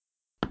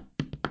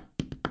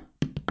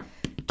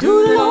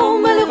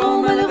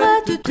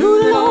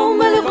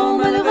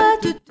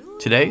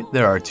Today,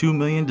 there are 2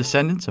 million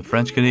descendants of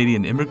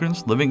French-Canadian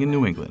immigrants living in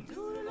New England.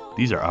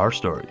 These are our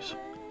stories.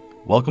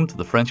 Welcome to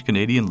the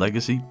French-Canadian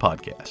Legacy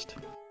Podcast.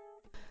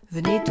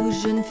 Venez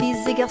tous jeunes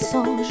filles et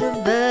garçons, je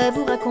vais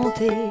vous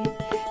raconter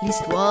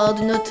l'histoire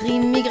de notre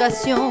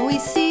immigration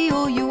ici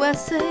au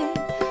USA,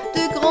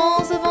 de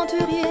grands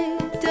aventuriers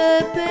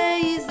de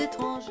pays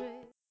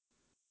étrangers.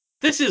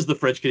 This is the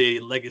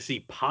French-Canadian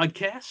Legacy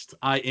Podcast.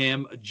 I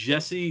am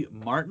Jesse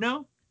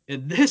Martineau,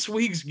 and this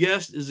week's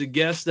guest is a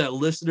guest that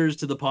listeners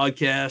to the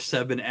podcast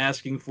have been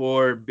asking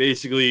for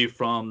basically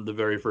from the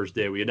very first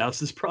day we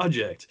announced this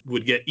project.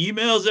 Would get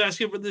emails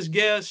asking for this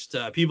guest.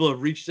 People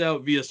have reached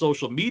out via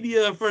social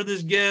media for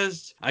this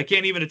guest. I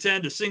can't even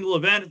attend a single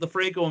event at the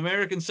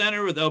Franco-American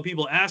Center without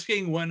people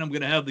asking when I'm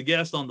going to have the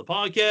guest on the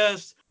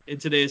podcast, and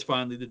today is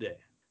finally the day.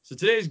 So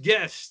today's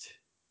guest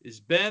is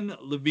Ben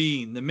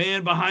Levine, the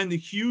man behind the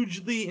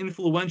hugely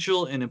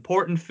influential and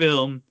important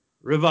film,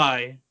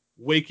 Réveil,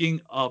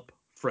 Waking Up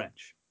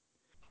French.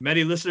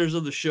 Many listeners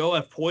of the show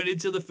have pointed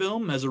to the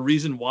film as a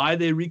reason why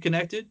they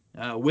reconnected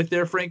with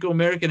their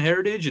Franco-American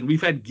heritage, and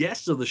we've had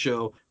guests of the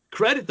show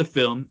credit the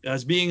film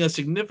as being a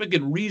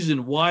significant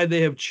reason why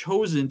they have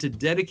chosen to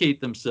dedicate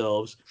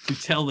themselves to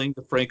telling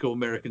the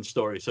Franco-American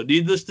story. So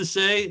needless to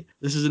say,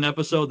 this is an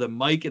episode that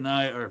Mike and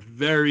I are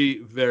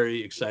very,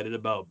 very excited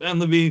about. Ben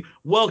Levine,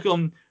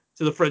 welcome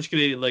to the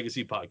French-Canadian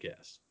Legacy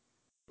Podcast.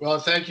 Well,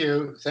 thank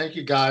you. Thank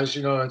you, guys.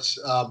 You know, it's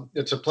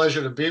a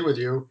pleasure to be with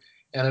you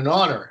and an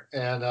honor.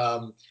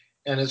 And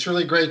it's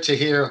really great to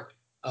hear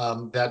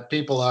that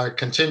people are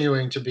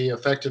continuing to be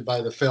affected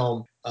by the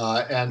film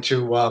and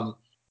to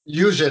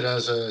use it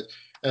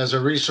as a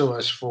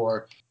resource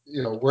for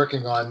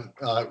working on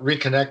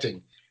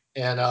reconnecting.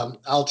 And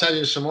I'll tell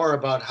you some more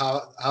about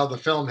how the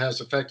film has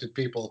affected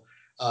people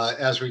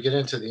as we get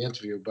into the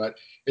interview. But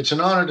it's an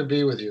honor to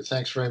be with you.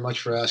 Thanks very much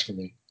for asking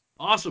me.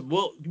 Awesome.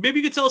 Well, maybe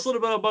you could tell us a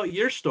little bit about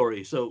your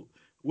story. So,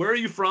 where are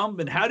you from,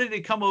 and how did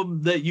it come up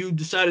that you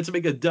decided to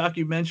make a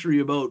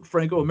documentary about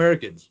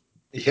Franco-Americans?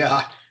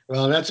 Yeah,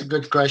 well, that's a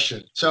good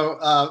question. So,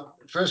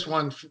 first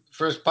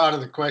part of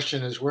the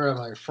question is, where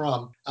am I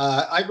from?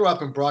 I grew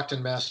up in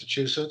Brockton,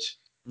 Massachusetts.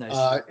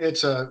 Nice.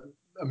 It's a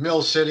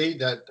mill city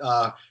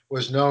that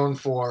was known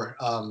for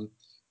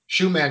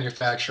shoe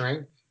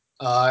manufacturing,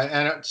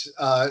 and it's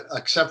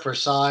except for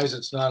size,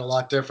 it's not a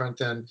lot different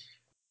than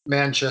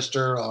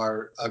Manchester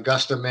or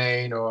Augusta,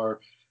 Maine,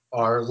 or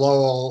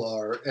Lowell,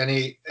 or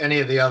any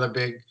of the other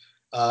big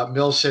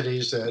mill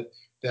cities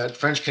that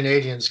French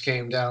Canadians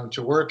came down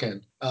to work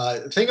in.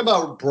 The thing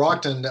about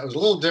Brockton that was a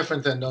little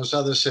different than those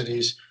other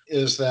cities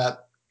is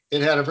that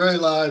it had a very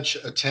large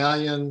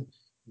Italian,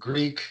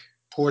 Greek,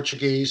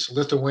 Portuguese,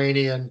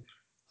 Lithuanian,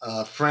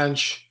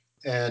 French,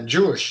 and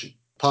Jewish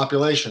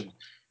population.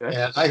 Okay.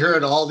 And I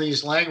heard all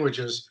these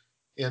languages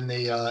in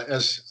the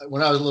as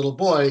when I was a little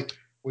boy.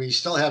 We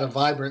still had a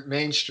vibrant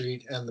Main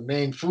Street, and the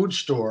main food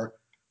store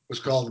was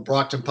called the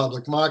Brockton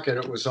Public Market.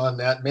 It was on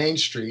that Main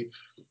Street.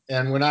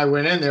 And when I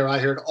went in there, I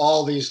heard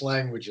all these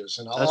languages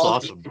and That's all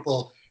awesome. these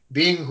people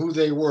being who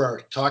they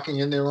were, talking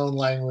in their own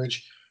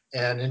language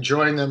and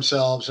enjoying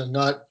themselves and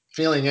not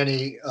feeling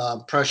any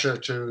pressure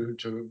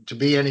to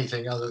be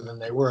anything other than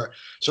they were.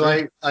 So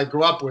Sure. I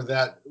grew up with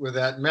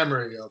that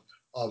memory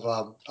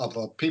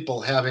of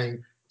people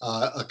having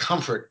a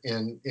comfort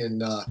in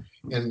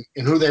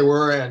who they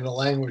were and the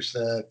language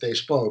that they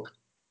spoke.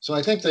 So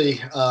I think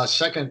the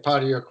second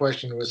part of your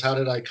question was, how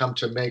did I come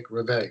to make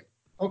Réveil?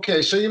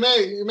 Okay, so you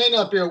may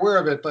not be aware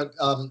of it, but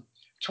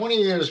 20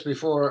 years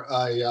before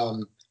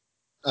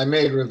I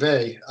made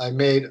Réveil, I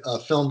made a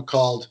film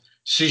called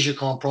Si je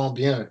comprends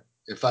bien,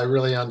 if I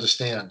really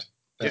understand.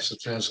 That's the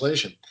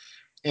translation.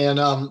 And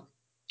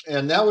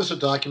that was a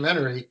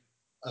documentary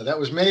that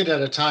was made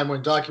at a time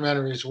when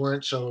documentaries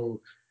weren't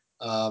so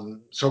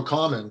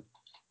common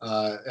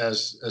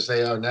as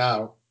they are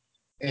now.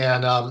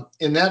 And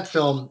in that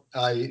film,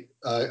 I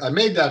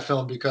made that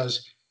film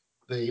because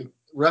the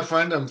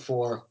referendum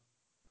for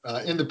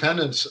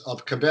independence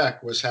of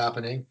Quebec was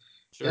happening,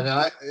 Sure.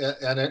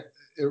 and it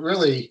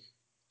really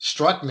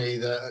struck me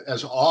that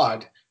as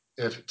odd,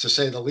 if to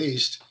say the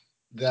least,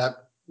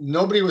 that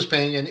nobody was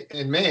paying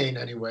in Maine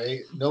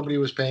anyway. Nobody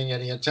was paying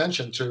any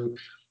attention to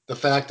the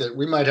fact that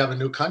we might have a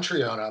new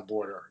country on our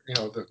border.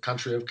 The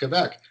country of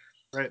Quebec.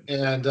 Right.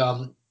 And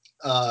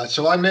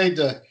so I made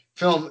the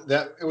film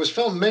that it was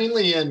filmed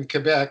mainly in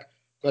Quebec,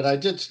 but I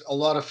did a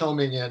lot of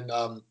filming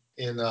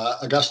in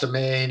Augusta,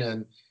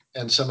 Maine,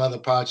 and some other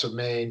parts of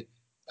Maine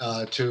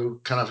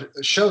to kind of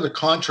show the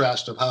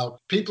contrast of how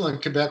people in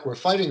Quebec were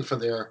fighting for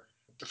their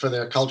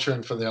culture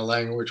and for their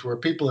language, where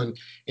people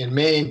in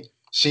Maine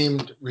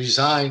seemed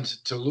resigned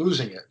to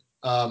losing it.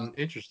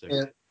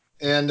 Interesting.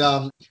 And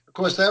of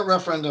course, that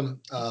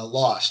referendum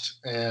lost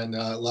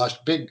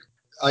big.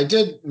 I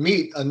did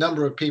meet a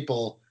number of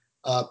people,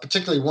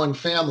 particularly one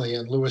family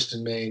in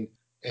Lewiston, Maine,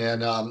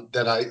 and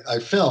that I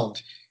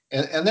filmed.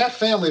 And that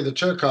family, the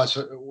Turcottes,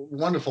 are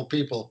wonderful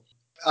people.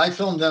 I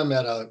filmed them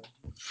at a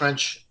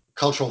French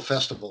cultural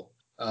festival,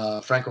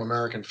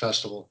 Franco-American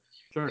festival.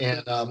 Sure.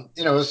 And,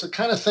 it's the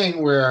kind of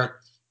thing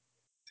where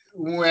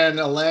when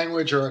a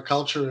language or a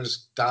culture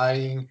is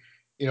dying,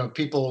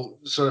 people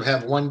sort of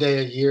have one day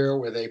a year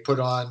where they put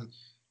on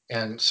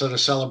and sort of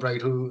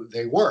celebrate who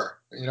they were,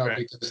 Right.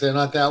 because they're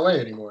not that way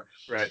anymore.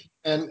 Right.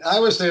 And I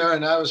was there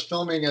and I was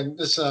filming, and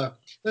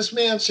this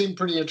man seemed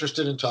pretty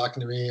interested in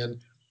talking to me, and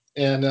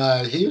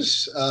he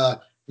was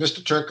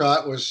Mr.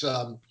 Turcotte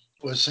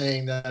was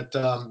saying that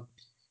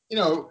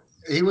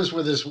he was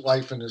with his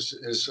wife and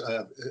his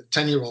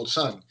 10-year-old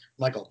son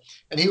Michael,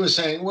 and he was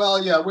saying,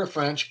 well, yeah, we're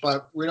French,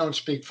 but we don't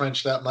speak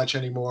French that much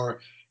anymore,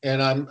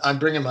 and I'm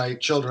bringing my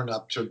children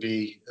up to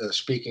be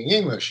speaking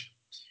English,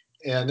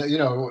 and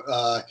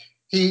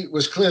he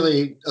was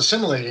clearly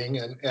assimilating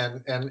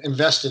and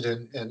invested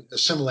in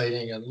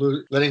assimilating and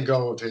letting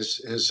go of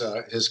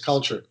his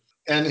culture.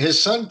 And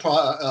his son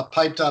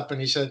piped up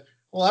and he said,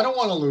 "Well, I don't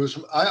want to lose.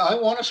 I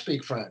want to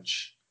speak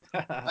French.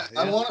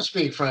 I want to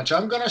speak French.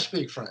 I'm going to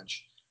speak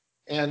French."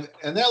 And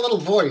that little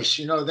voice,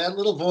 that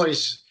little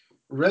voice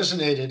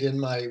resonated in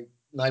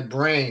my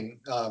brain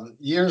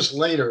years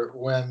later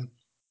when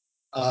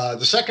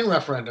the second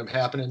referendum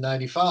happened in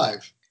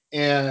 '95.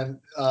 And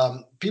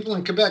people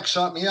in Quebec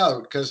sought me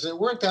out because there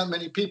weren't that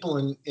many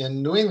people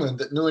in New England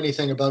that knew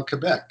anything about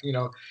Quebec.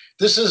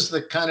 This is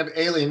the kind of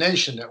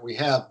alienation that we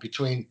have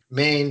between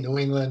Maine, New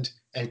England,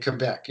 and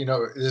Quebec.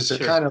 There's a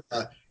kind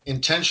of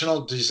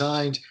intentional,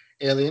 designed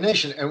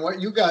alienation. And what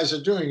you guys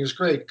are doing is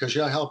great because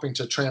you're helping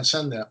to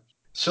transcend that.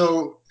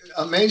 So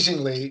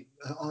amazingly,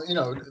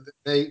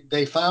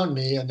 they found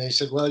me and they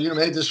said, "Well, you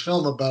made this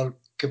film about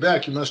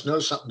Quebec, you must know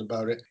something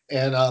about it."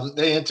 And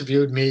they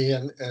interviewed me,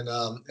 and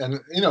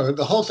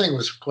the whole thing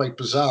was quite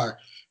bizarre,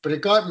 but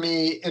it got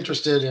me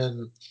interested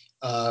in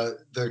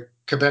the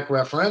Quebec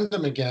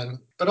referendum again.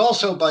 But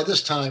also by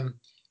this time,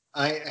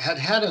 I had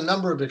had a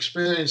number of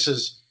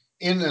experiences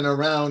in and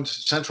around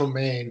central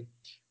Maine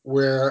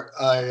where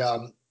I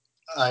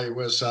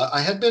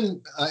had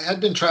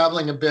been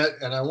traveling a bit,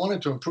 and I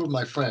wanted to improve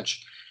my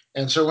French.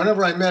 And so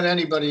whenever I met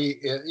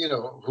anybody,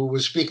 who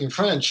was speaking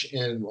French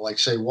in, like,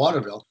 say,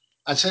 Waterville,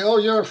 I'd say, "Oh,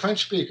 you're a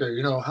French speaker.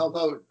 How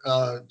about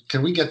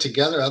can we get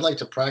together? I'd like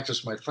to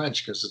practice my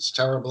French because it's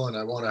terrible, and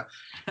I want to,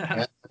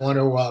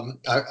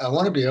 I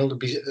want to be able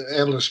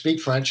to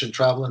speak French and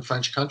travel in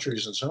French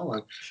countries and so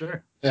on."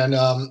 Sure. And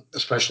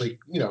especially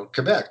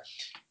Quebec,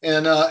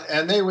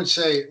 and they would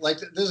say, like,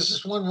 there's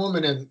this one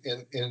woman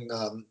in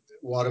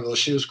Waterville.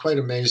 She was quite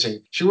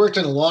amazing. She worked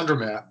in a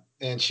laundromat,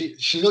 and she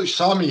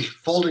saw me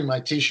folding my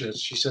T-shirts.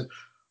 She said,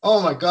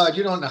 "Oh my God,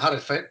 you don't know how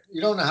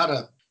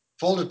to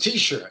fold a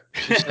T-shirt."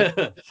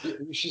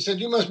 She said,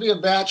 "You must be a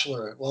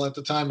bachelor." Well, at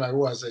the time I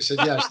was. I said,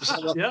 "Yes." She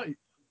said, "Well, Yeah,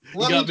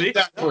 let me do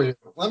that for you.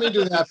 Let me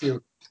do that for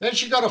you." Then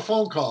she got a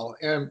phone call,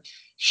 and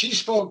she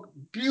spoke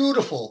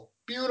beautiful,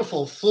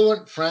 beautiful,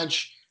 fluent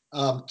French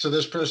to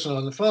this person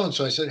on the phone.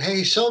 So I said,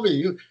 "Hey, Sylvie,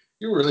 you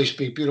really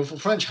speak beautiful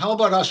French. How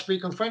about us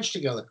speaking French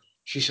together?"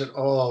 She said,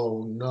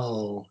 "Oh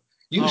no,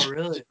 you speak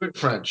really? good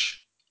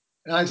French."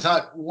 And I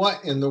thought,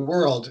 what in the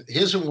world?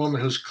 Here's a woman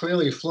who's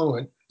clearly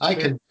fluent. I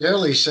can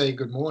barely say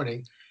good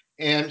morning,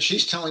 and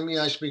she's telling me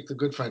I speak the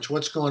good French.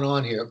 What's going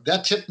on here?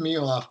 That tipped me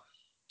off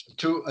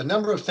to a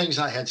number of things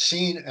I had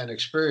seen and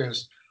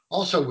experienced,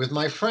 also with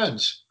my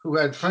friends who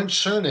had French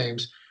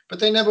surnames, but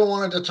they never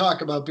wanted to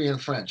talk about being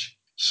French.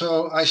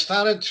 So I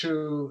started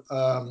to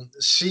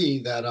see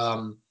that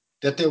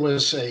there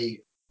was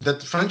that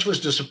the French was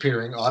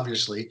disappearing,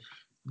 obviously,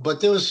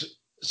 but there was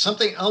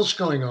something else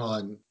going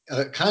on,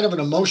 kind of an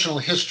emotional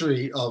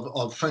history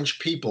of French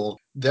people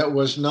that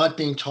was not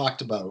being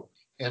talked about.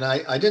 And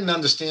I didn't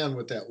understand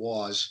what that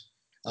was.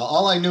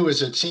 All I knew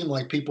is it seemed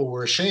like people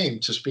were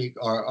ashamed to speak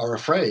or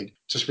afraid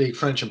to speak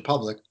French in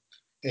public.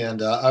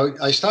 And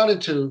I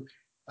started to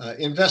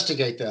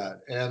investigate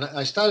that. And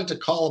I started to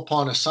call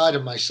upon a side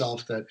of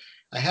myself that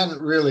I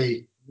hadn't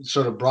really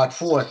sort of brought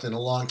forth in a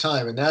long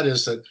time. And that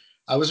is that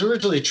I was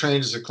originally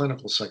trained as a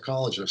clinical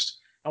psychologist.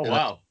 Oh,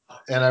 wow.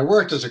 And I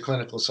worked as a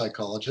clinical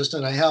psychologist,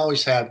 and I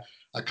always had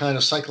a kind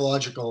of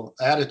psychological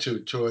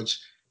attitude towards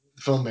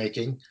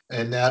filmmaking,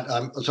 and that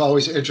I was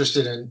always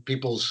interested in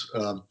people's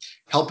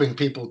helping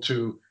people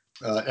to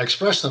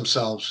express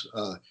themselves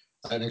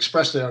and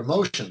express their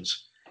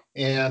emotions.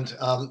 And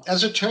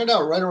as it turned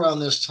out, right around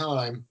this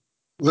time,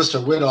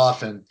 Lista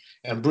Widoff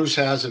and Bruce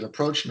Hazard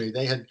approached me.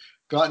 They had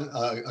gotten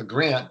a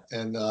grant,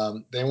 and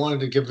they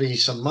wanted to give me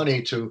some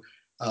money to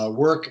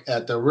work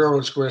at the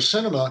Railroad Square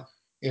Cinema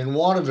in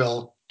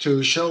Waterville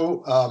to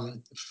show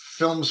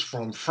films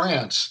from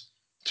France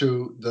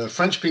to the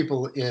French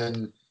people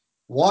in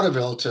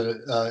Waterville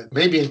to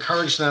maybe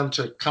encourage them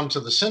to come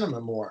to the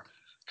cinema more,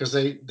 because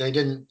they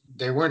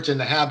weren't in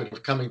the habit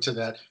of coming to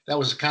that. That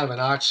was kind of an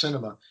art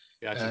cinema.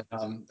 Gotcha.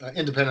 And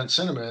independent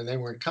cinema, and they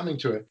weren't coming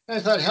to it. And I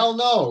thought, hell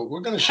no,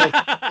 we're going to show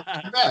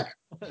Quebec.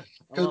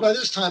 Because by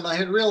this time I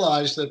had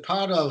realized that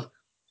part of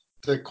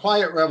the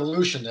quiet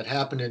revolution that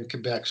happened in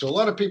Quebec, so a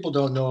lot of people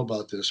don't know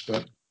about this,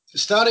 but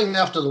starting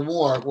after the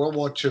war, World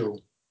War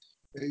II,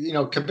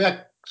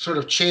 Quebec sort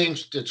of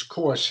changed its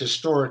course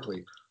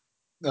historically.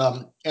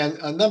 And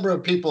a number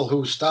of people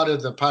who started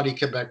the Parti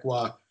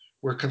Québécois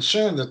were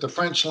concerned that the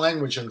French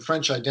language and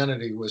French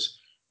identity was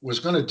was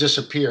going to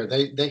disappear.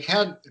 They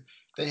had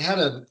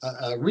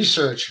a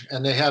research,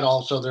 and they had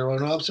also their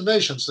own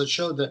observations that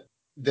showed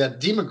that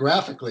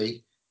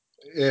demographically,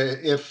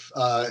 if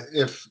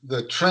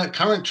the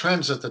current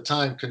trends at the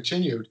time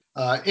continued,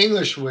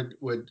 English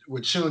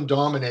would soon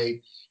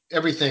dominate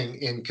everything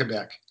in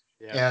Quebec,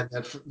 and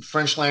that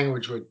French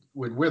language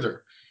would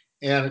wither.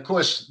 And of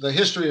course, the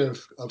history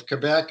of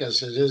Quebec,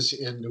 as it is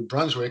in New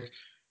Brunswick,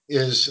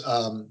 is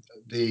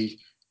the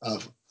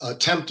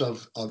attempt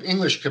of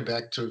English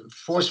Quebec to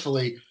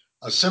forcefully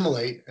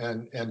assimilate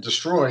and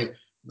destroy,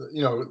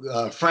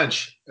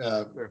 French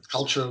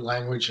culture,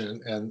 language,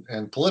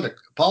 and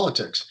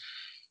politics.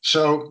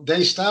 So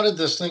they started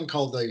this thing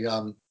called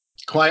the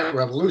Quiet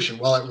Revolution.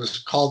 Well, it was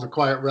called the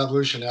Quiet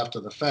Revolution after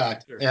the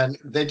fact. Sure. And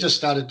they just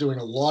started doing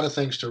a lot of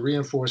things to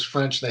reinforce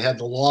French. They had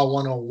the Law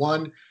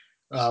 101,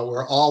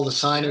 where all the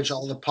signage,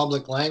 all the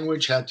public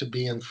language had to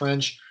be in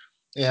French.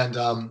 And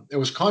it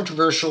was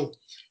controversial,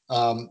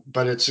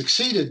 but it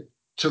succeeded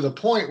to the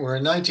point where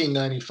in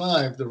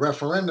 1995, the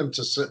referendum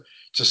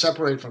to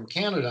separate from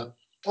Canada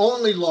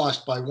only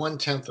lost by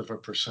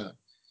 0.1%.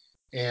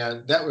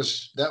 And that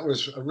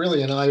was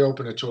really an eye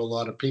opener to a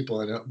lot of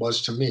people, and it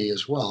was to me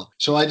as well.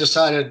 So I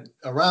decided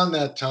around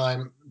that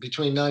time,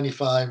 between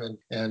 95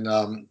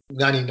 and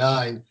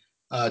 99,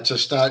 to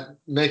start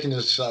making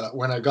this.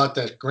 When I got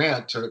that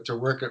grant to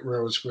work at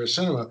Railroad Square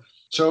Cinema.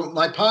 So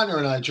my partner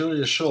and I,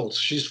 Julia Schultz,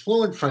 she's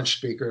fluent French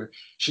speaker.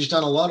 She's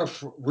done a lot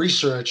of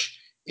research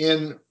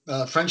in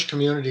French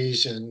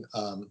communities in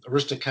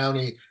Aroostook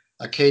County,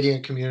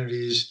 Acadian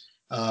communities.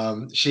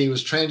 She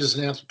was trained as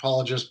an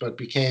anthropologist, but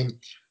became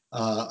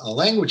a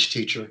language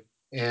teacher,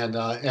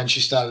 and she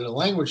started a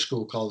language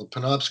school called the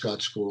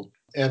Penobscot School.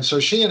 And so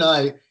she and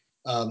I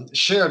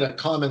shared a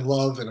common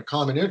love and a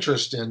common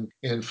interest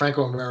in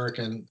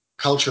Franco-American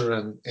culture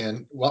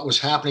and what was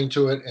happening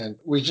to it. And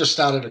we just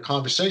started a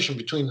conversation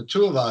between the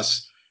two of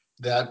us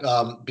that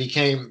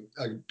became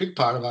a big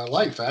part of our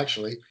life,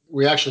 actually.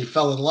 We actually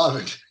fell in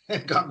love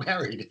and got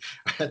married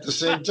at the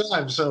same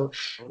time. So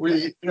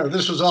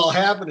this was all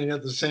happening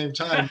at the same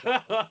time.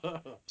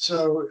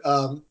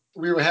 So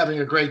we were having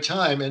a great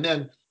time. And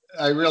then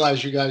I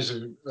realize you guys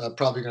are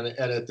probably going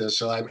to edit this,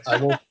 so I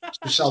won't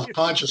be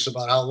self-conscious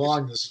about how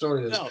long this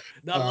story is. No,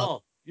 not at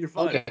all. You're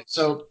fine. Okay,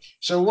 so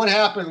what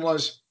happened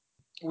was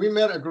we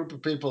met a group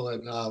of people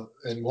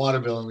in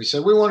Waterville, and we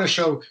said, we want to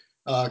show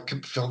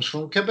films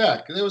from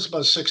Quebec. There was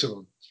about 6 of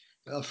them.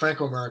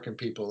 Franco-American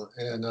people,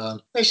 and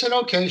they said,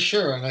 "Okay,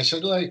 sure." And I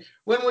said, "Like,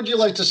 when would you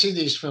like to see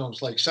these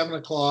films? Like 7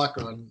 o'clock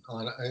on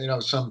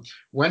some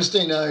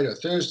Wednesday night or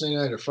Thursday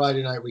night or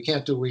Friday night? We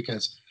can't do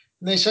weekends."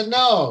 And they said,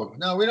 "No,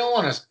 we don't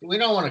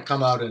want to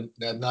come out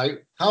at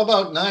night. How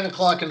about 9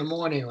 o'clock in the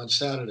morning on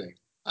Saturday?"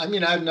 I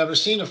mean, I've never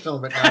seen a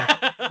film at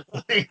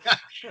night.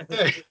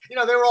 They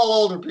were all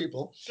older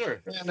people.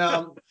 Sure.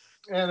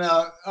 And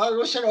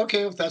I said,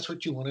 "Okay, if that's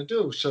what you want to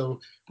do." So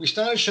we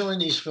started showing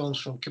these films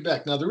from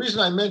Quebec. Now, the reason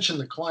I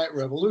mentioned the Quiet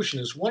Revolution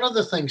is one of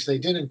the things they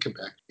did in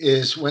Quebec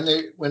is when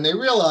they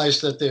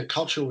realized that their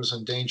culture was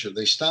in danger,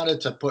 they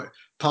started to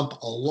pump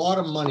a lot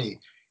of money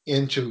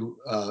into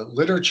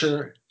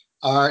literature,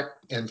 art,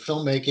 and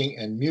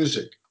filmmaking and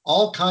music,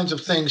 all kinds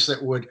of things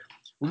that would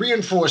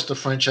reinforce the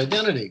French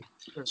identity.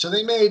 So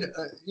they made,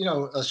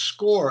 a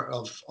score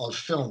of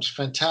films,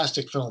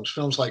 fantastic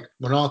films like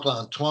Mon Oncle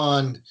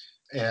Antoine,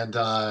 and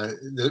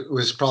it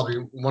was probably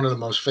one of the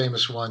most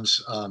famous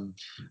ones,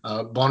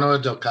 Bonheur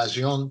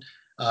d'Occasion.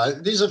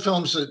 These are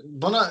films that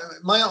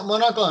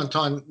Mon Oncle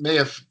Antoine may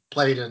have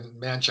played in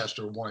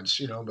Manchester once,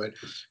 but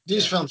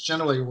these films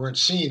generally weren't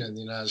seen in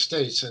the United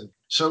States. And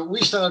so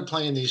we started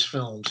playing these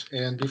films,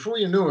 and before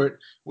you knew it,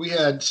 we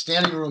had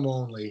standing room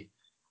only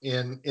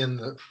in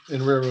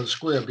Railroad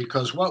Square,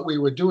 because what we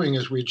were doing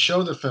is we'd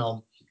show the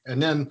film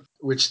and then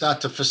we'd start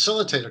to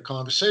facilitate a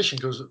conversation,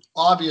 because it was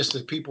obvious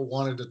that people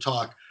wanted to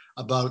talk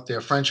about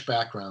their French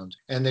background.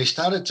 And they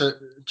started to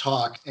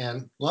talk,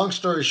 and long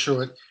story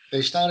short,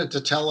 they started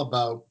to tell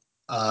about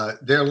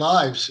their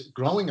lives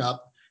growing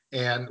up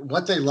and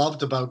what they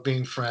loved about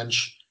being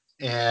French,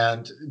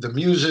 and the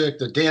music,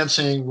 the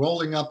dancing,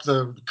 rolling up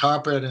the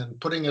carpet and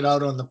putting it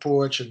out on the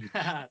porch and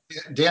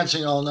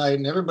dancing all night.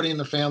 And everybody in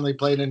the family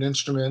played an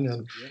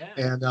instrument,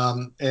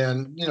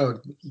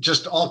 and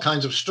just all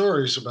kinds of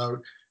stories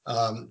about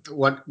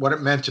what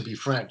it meant to be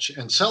French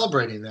and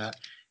celebrating that.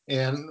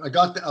 And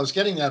I was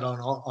getting that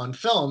on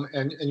film,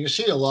 and you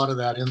see a lot of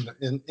that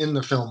in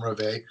the film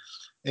Reveille.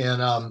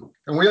 And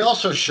we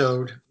also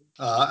showed.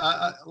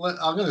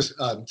 I'm going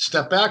to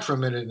step back for a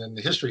minute in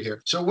the history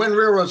here. So when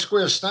Railroad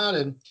Square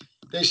started,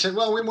 they said,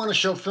 "Well, we want to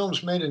show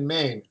films made in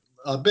Maine."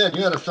 Ben,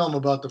 you had a film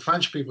about the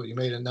French people you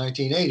made in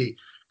 1980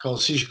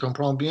 called Si Je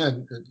Comprends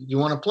Bien. You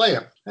want to play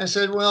it? I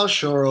said, "Well,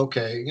 sure,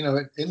 okay."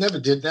 It never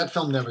did. That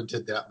film never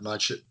did that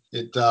much.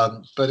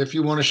 But if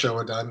you want to show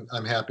it,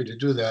 I'm happy to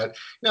do that.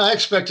 I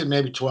expected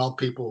maybe 12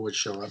 people would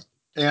show up,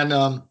 and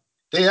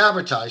they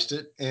advertised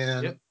it.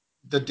 And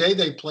the day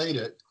they played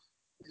it,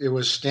 it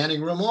was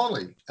standing room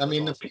only. I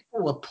mean, the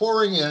people were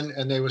pouring in,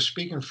 and they were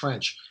speaking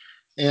French.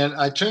 And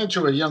I turned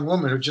to a young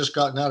woman who'd just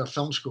gotten out of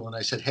film school, and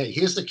I said, "Hey,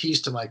 here's the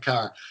keys to my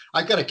car.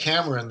 I got a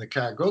camera in the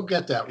car. Go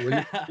get that, will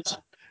you?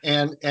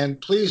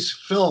 And please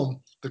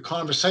film the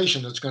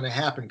conversation that's going to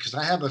happen, because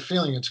I have a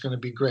feeling it's going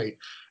to be great."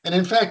 And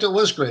in fact, it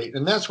was great.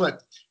 And that's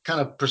what kind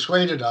of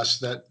persuaded us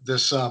that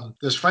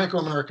this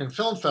Franco-American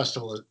Film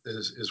Festival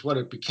is what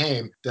it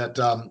became. That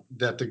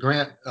the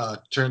grant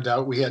turned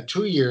out. We had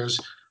 2 years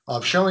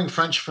of showing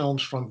French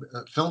films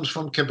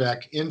from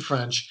Quebec in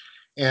French,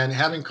 and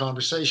having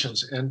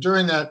conversations. And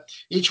during that,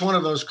 each one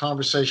of those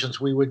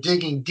conversations, we were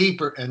digging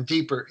deeper and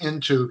deeper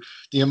into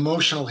the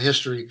emotional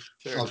history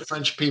of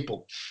French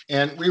people.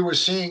 And we were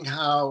seeing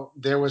how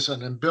there was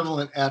an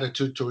ambivalent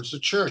attitude towards the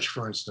church,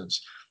 for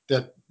instance,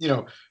 that,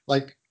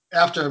 like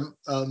after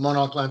Mon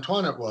Oncle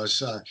Antoine,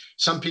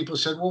 some people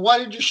said, "Well, why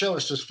did you show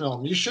us this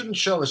film? You shouldn't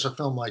show us a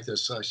film like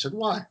this." So I said,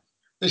 "Why?"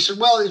 They said,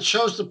 "Well, it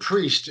shows the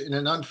priest in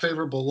an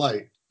unfavorable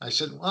light." I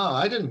said, "Wow,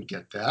 I didn't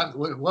get that.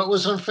 What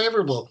was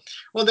unfavorable?"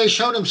 "Well, they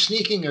showed him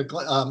sneaking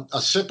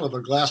a sip of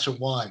a glass of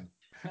wine."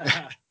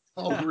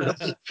 "Oh,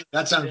 really?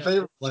 That's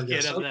unfavorable, I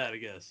guess." Can't have that, I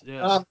guess.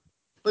 Yeah.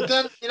 But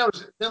then,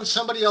 then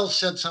somebody else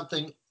said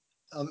something.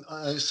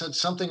 I said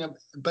something,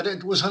 but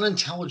it was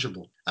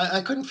unintelligible. I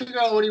couldn't figure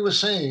out what he was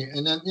saying.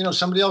 And then,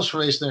 somebody else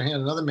raised their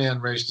hand. Another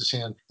man raised his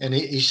hand, and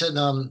he said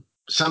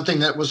something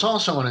that was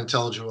also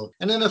unintelligible.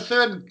 And then a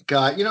third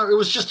guy, it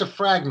was just a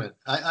fragment.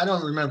 I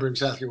don't remember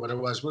exactly what it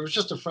was, but it was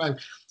just a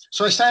fragment.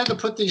 So I started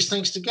to put these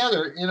things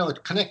together,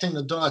 connecting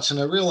the dots, and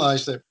I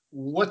realized that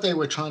what they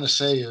were trying to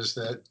say is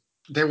that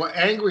they were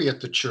angry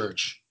at the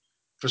church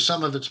for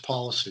some of its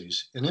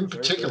policies. And in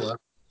particular,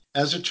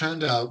 as it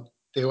turned out,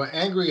 they were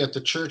angry at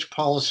the church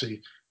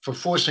policy for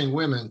forcing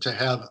women to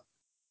have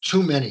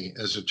too many,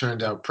 as it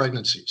turned out,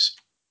 pregnancies.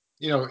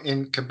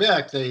 In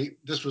Quebec,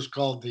 this was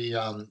called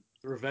the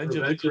Revenge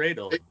of the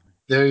Cradle.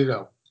 There you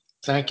go.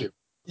 Thank you.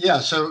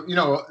 Yeah, so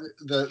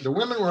the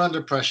women were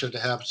under pressure to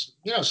have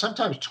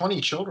sometimes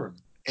 20 children,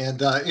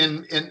 and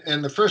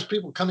in the first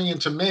people coming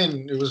into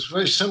Maine, it was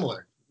very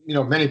similar.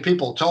 Many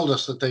people told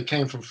us that they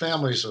came from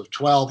families of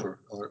 12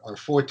 or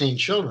 14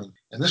 children,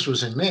 and this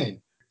was in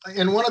Maine.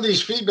 In one of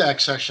these feedback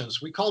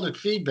sessions, we called it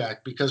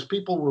feedback because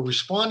people were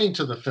responding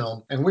to the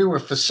film, and we were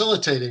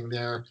facilitating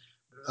their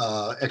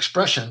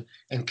expression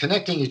and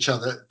connecting each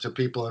other to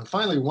people. And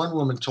finally, one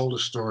woman told a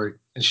story,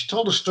 and she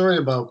told a story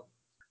about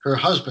her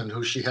husband,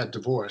 who she had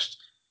divorced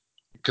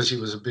because he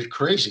was a bit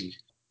crazy,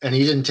 and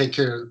he didn't take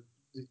care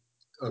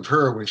of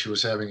her when she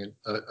was having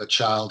a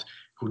child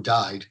who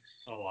died.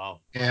 Oh, wow.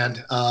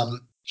 And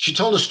she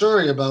told a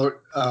story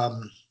about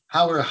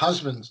how her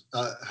husband's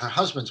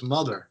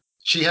mother,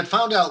 she had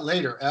found out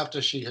later,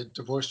 after she had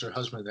divorced her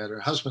husband, that her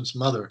husband's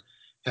mother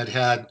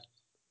had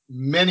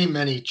many,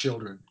 many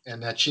children,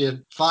 and that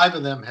 5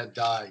 of them had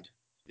died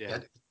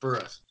at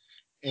birth.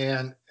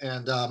 And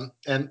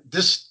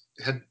this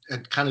had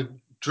kind of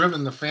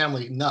driven the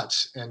family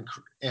nuts. And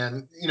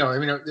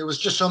there was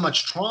just so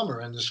much trauma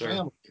in this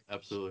family.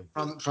 Absolutely.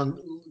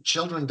 From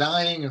children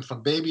dying and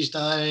from babies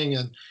dying.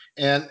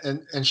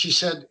 And she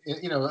said,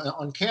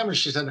 on camera,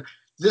 she said,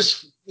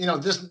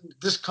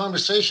 this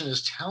conversation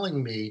is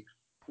telling me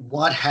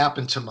what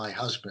happened to my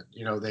husband,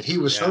 that he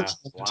was so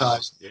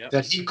traumatized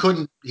that he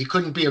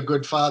couldn't be a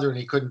good father, and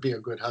he couldn't be a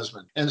good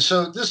husband. And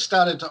so this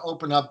started to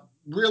open up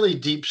really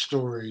deep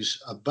stories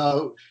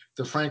about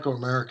the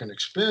Franco-American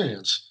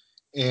experience.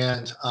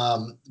 And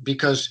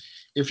because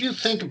if you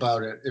think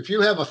about it, if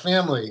you have a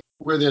family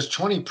where there's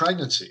 20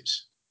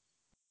 pregnancies,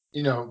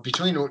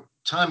 between the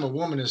time a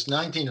woman is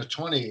 19 or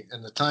 20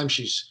 and the time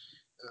she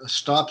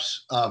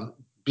stops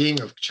being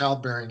of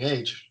childbearing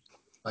age,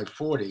 like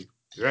 40,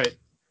 right?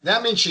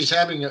 That means she's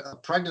having a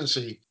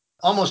pregnancy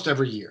almost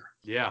every year.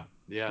 Yeah,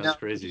 that's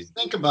crazy. If you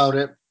think about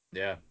it.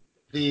 Yeah.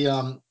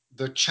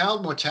 The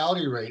child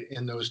mortality rate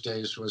in those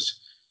days was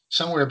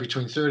somewhere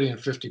between 30 and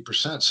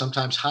 50%,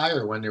 sometimes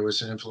higher when there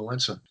was an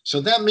influenza.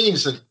 So that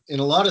means that in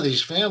a lot of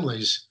these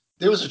families,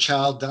 there was a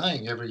child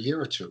dying every year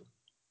or two.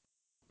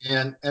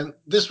 And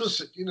this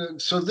was,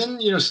 so then,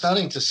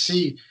 starting to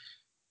see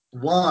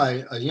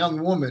why a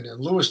young woman in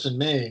Lewiston,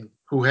 Maine,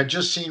 who had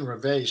just seen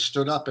Reveille,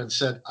 stood up and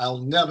said, "I'll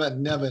never,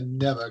 never,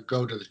 never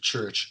go to the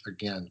church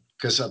again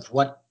because of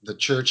what the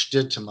church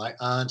did to my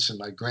aunts and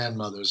my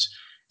grandmothers,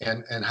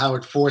 and how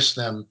it forced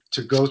them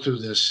to go through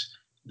this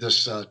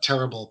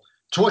terrible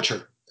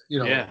torture."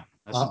 Yeah,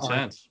 that's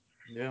intense.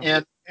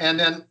 Yeah.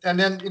 And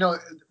then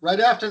right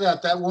after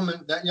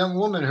that young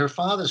woman, her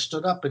father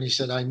stood up and he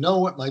said, "I know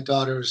what my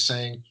daughter is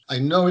saying. I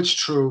know it's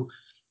true,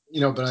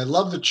 but I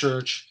love the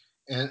church.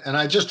 And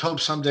I just hope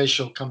someday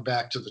she'll come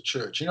back to the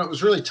church." It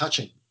was really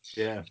touching.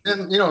 Yeah.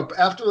 And,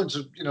 afterwards,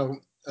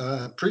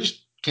 a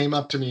priest came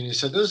up to me and he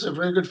said, "This is a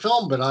very good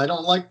film, but I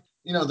don't like,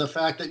 the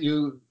fact that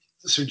you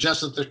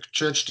suggest that the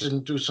church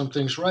didn't do some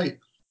things right.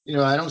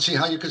 I don't see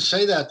how you could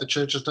say that. The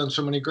church has done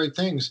so many great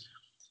things."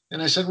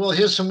 And I said, "Well,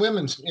 here's some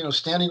women,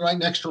 standing right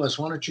next to us.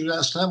 Why don't you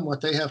ask them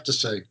what they have to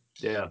say?"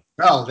 Yeah.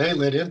 Well, they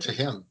lit into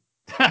him.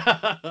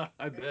 I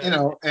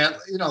bet. And,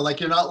 like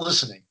you're not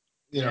listening.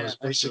 Is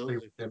basically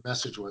what their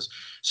message was.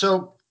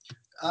 So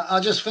I'll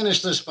just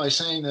finish this by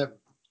saying that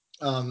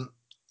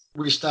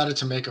we started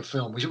to make a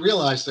film. We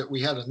realized that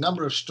we had a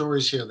number of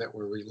stories here that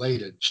were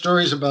related.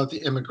 Stories about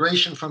the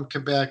immigration from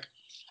Quebec,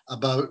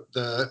 about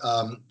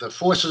the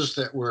forces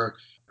that were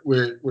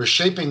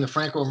shaping the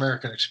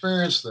Franco-American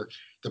experience,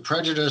 the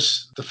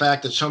prejudice, the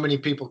fact that so many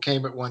people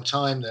came at one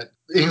time that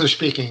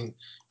English-speaking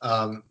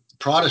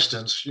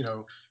Protestants,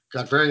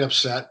 got very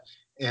upset,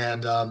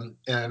 and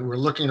we're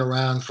looking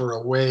around for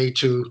a way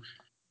to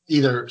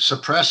either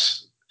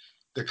suppress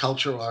the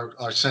culture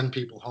or send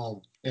people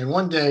home. And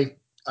one day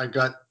I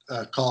got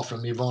a call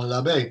from Yvon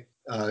Labbé,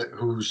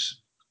 who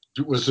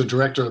was the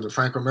director of the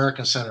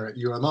Franco-American Center at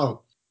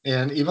UMO.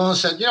 And Yvon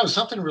said,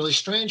 something really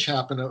strange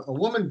happened. A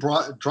woman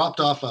dropped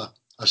off a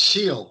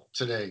seal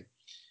today.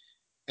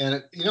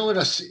 And you know what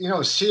a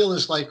seal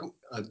is like,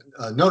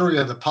 a notary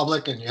of the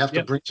public, and you have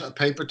to bring a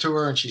paper to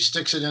her, and she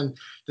sticks it in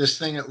this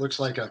thing that looks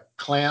like a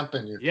clamp,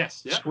 and you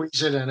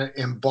squeeze it, and it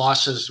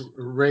embosses,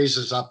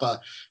 raises up,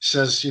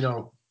 says,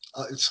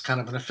 it's kind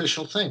of an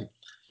official thing.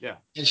 Yeah.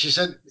 And she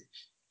said,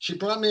 she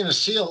brought me in a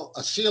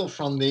seal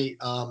from the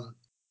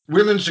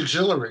Women's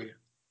Auxiliary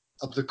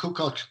of the Ku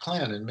Klux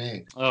Klan in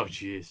Maine. Oh,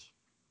 geez.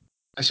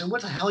 I said,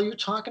 what the hell are you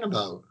talking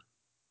about?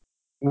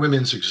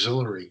 Women's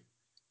Auxiliary,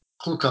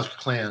 Ku Klux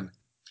Klan.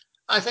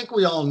 I think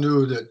we all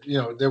knew that,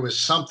 there was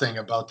something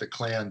about the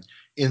Klan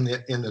in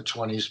the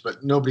 20s,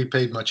 but nobody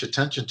paid much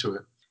attention to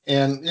it.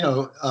 And,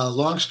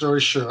 long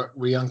story short,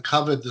 we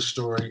uncovered the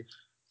story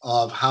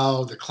of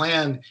how the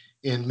Klan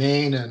in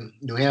Maine and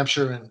New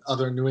Hampshire and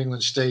other New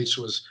England states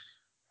was,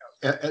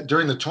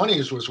 during the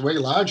 20s, was way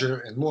larger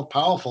and more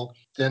powerful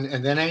than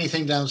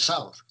anything down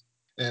south.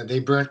 And they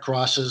burnt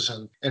crosses.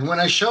 And when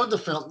I showed the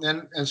film,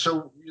 and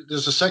so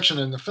there's a section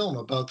in the film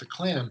about the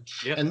Klan.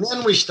 Yep. And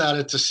then we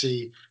started to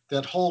see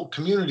that whole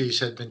communities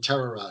had been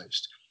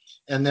terrorized.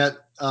 And that,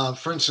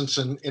 for instance,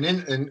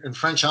 in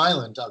French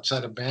Island,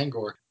 outside of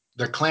Bangor,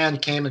 the Klan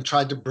came and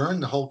tried to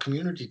burn the whole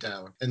community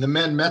down. And the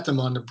men met them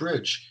on the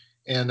bridge,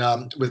 and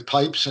with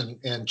pipes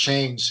and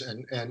chains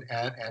and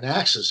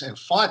axes, and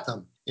fought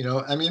them.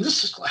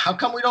 This is, how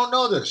come we don't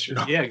know this?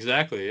 Yeah,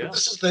 exactly. Yeah.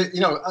 This is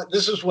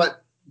this is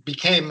what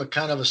became a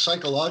kind of a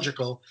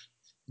psychological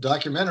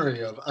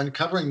documentary of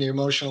uncovering the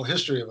emotional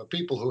history of a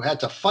people who had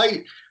to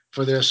fight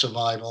for their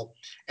survival,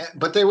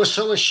 but they were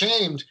so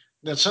ashamed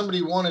that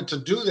somebody wanted to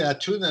do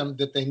that to them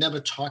that they never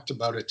talked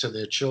about it to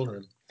their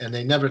children, and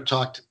they never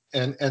talked.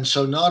 And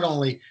so not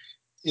only,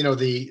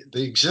 the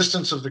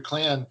existence of the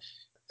Klan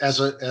as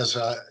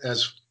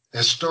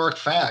historic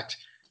fact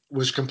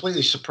was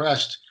completely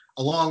suppressed,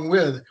 along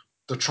with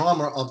the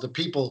trauma of the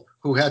people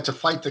who had to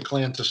fight the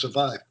Klan to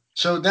survive.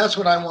 So that's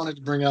what I wanted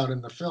to bring out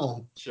in the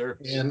film. Sure.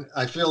 And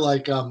I feel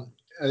like,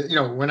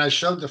 when I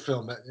showed the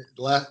film,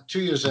 2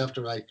 years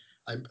after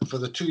for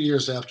the 2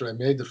 years after I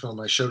made the film,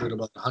 I showed it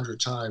about 100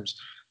 times.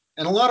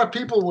 And a lot of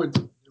people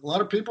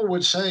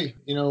would say,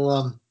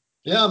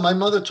 yeah, my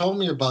mother told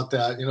me about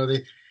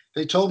that.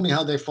 They told me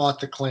how they fought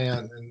the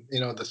Klan, and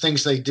the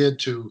things they did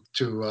to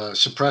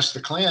suppress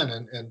the Klan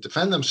and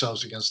defend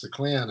themselves against the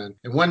Klan.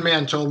 And one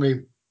man told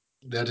me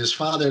that his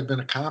father had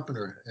been a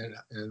carpenter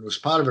and was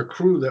part of a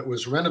crew that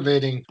was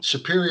renovating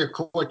Superior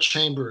Court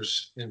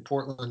chambers in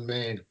Portland,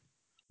 Maine.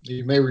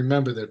 You may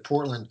remember that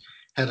Portland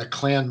had a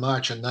Klan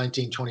march in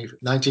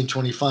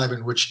 1925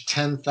 in which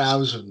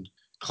 10,000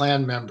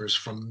 Klan members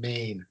from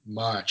Maine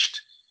marched.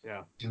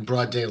 Yeah. In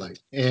broad daylight.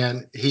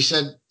 And he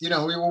said, we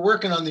were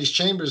working on these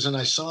chambers, and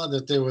I saw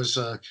that there was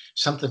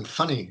something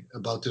funny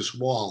about this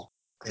wall.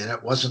 And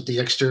it wasn't the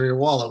exterior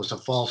wall, it was a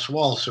false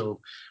wall.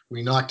 So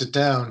we knocked it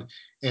down,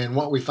 and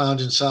what we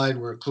found inside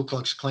were Ku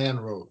Klux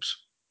Klan robes.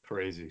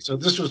 Crazy. So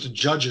this was the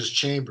judge's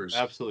chambers.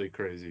 Absolutely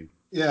crazy.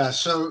 Yeah.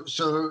 So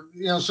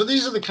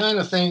these are the kind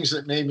of things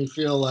that made me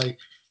feel like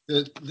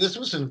that this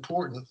was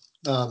important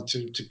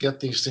to get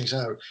these things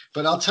out.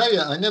 But I'll tell you,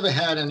 I never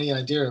had any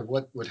idea of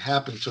what would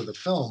happen to the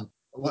film.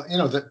 Well,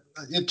 that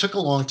it took a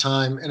long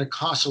time, and it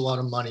costs a lot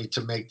of money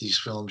to make these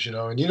films,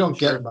 and you don't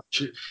get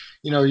much.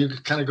 You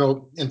kind of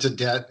go into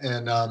debt,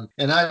 and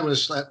I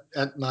was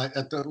at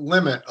the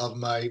limit of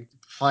my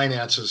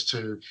finances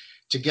to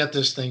get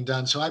this thing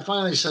done. So I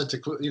finally said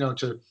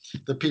to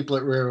the people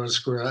at Railroad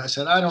Square, I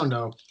said, I don't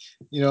know,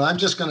 I'm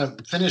just going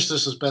to finish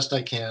this as best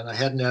I can. I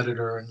had an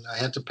editor, and I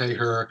had to pay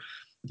her,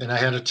 and I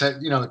had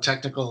a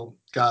technical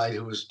guy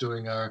who was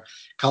doing our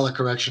color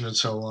correction and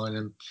so on.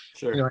 And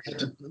sure.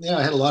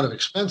 I had a lot of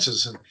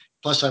expenses, and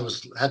plus I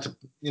had to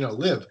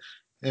live.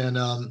 And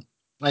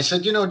I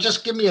said,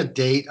 just give me a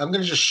date. I'm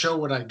going to just show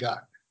what I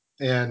got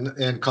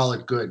and call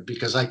it good,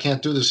 because I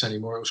can't do this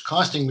anymore. It was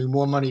costing me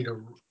more money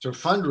to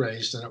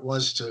fundraise than it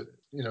was to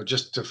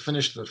just to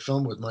finish the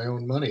film with my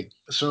own money.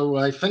 So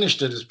I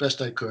finished it as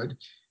best I could,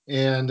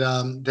 and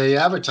they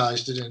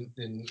advertised it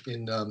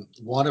in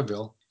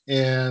Waterville.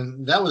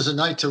 And that was a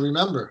night to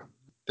remember.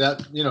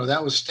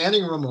 That was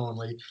standing room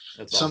only.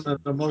 That's Some awesome.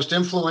 of the most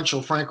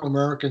influential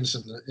Franco-Americans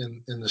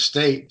in the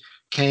state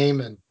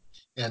came, and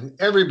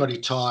everybody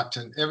talked,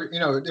 and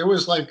it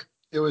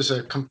was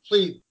a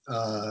complete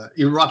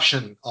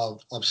eruption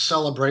of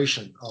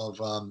celebration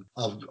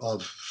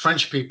of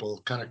French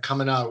people kind of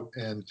coming out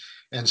and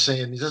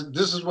saying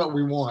this is what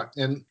we want,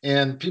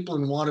 and people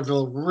in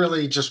Waterville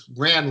really just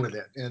ran with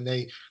it, and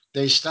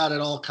they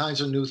started all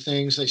kinds of new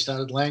things. They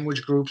started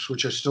language groups,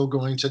 which are still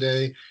going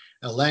today.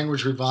 A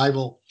language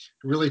revival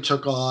really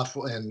took off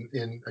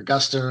in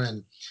Augusta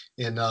and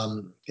in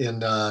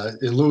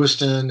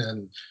Lewiston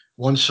and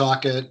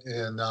Woonsocket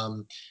and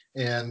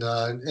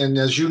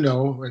as you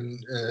know,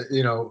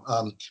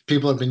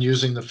 people have been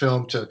using the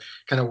film to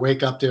kind of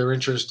wake up their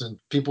interest, and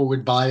people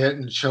would buy it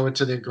and show it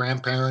to their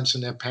grandparents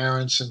and their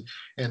parents,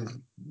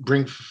 and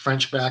bring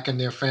French back in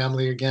their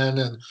family again.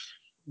 And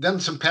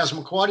then some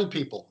Passamaquoddy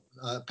people,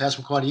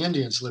 Passamaquoddy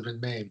Indians, live in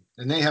Maine,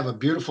 and they have a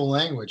beautiful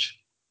language,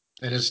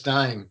 and it's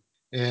dying.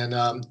 And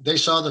they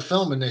saw the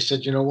film and they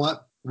said, you know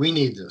what, we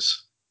need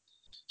this.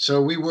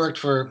 So we worked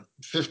for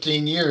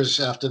 15 years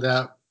after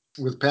that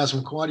with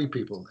Passamaquoddy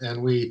people,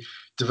 and we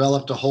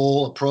developed a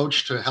whole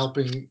approach to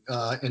helping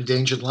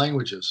endangered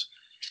languages.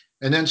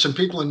 And then some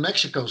people in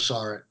Mexico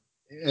saw it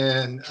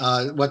and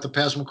what the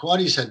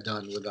Passamaquoddies had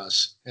done with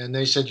us. And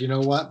they said, you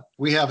know what,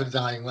 we have a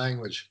dying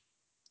language.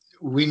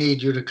 We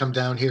need you to come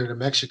down here to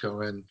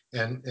Mexico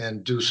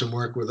and do some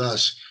work with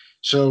us.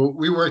 So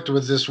we worked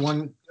with this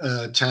one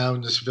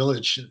town, this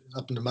village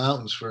up in the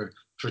mountains for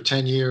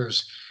 10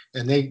 years,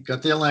 and they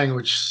got their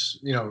language,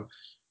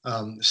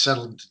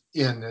 settled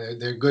in.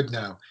 They're good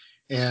now,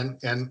 and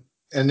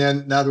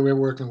then now that we're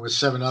working with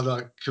 7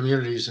 other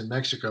communities in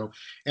Mexico,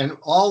 and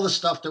all the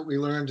stuff that we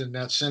learned in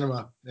that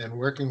cinema and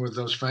working with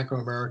those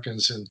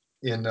Franco-Americans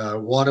in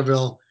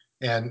Waterville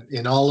and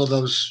in all of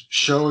those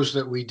shows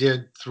that we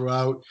did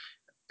throughout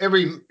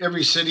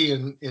every city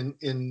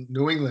in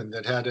New England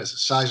that had a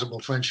sizable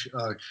French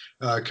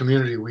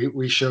community,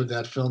 we showed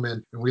that film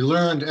in, and we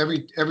learned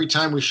every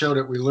time we showed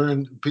it. We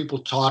learned, people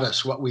taught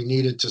us what we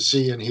needed to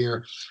see and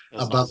hear.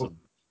 That's about awesome.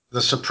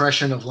 The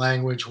suppression of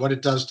language, what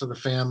it does to the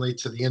family,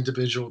 to the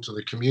individual, to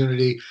the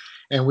community,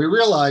 and we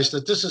realized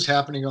that this is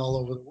happening all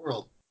over the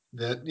world.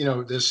 That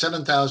there's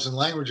 7,000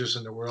 languages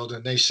in the world,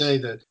 and they say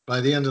that by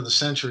the end of the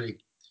century,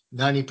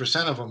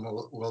 90% of them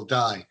will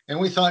die. And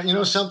we thought,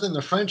 something,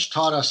 the French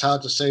taught us how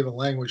to save a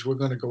language. We're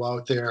going to go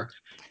out there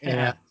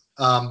and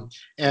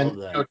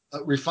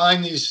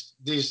refine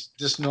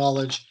this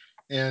knowledge,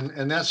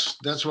 and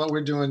that's what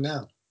we're doing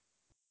now.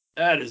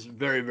 That is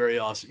very, very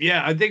awesome.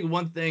 Yeah, I think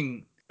one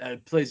thing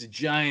that plays a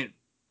giant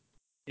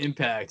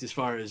impact as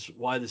far as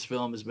why this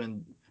film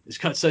has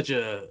cut such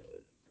a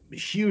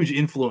huge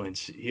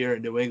influence here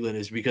in New England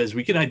is because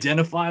we can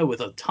identify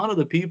with a ton of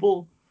the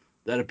people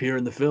that appear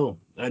in the film.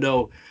 I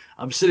know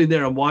I'm sitting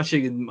there, I'm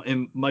watching,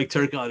 and Mike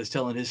Turcotte is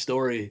telling his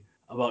story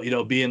about,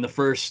 being the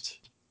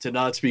first to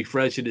not speak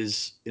French in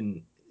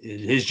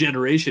his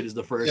generation is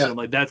the first. Yeah. And I'm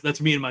like,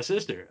 that's me and my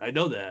sister. I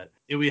know that.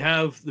 And we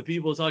have the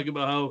people talking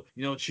about how,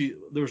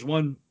 there was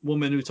one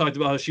woman who talked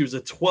about how she was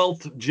a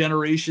 12th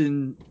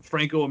generation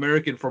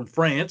Franco-American from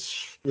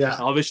France. Yeah.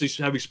 Obviously,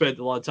 having spent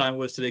a lot of time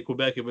with today,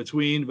 Quebec in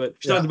between, but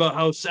she talked about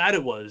how sad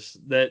it was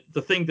that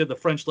the thing that the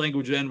French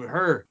language ended with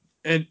her.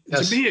 And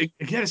to me,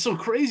 again, it's so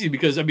crazy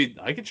because, I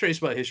can trace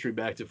my history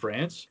back to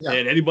France. Yeah.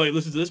 And anybody who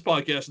listens to this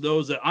podcast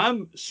knows that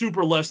I'm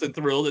super less than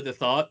thrilled at the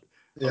thought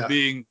of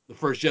being the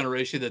first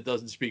generation that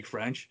doesn't speak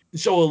French.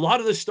 So a lot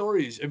of the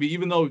stories,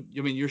 even though,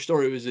 your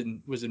story was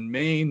in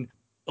Maine,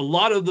 a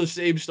lot of the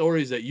same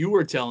stories that you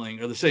were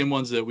telling are the same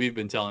ones that we've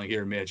been telling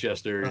here in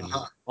Manchester and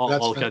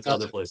all kinds of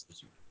other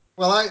places.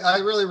 Well, I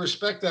really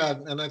respect that,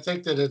 and I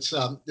think that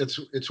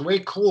it's way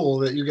cool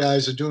that you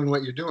guys are doing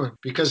what you're doing,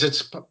 because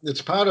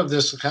it's part of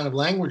this kind of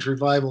language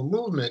revival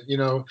movement.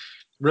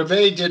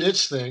 Reveille did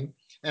its thing,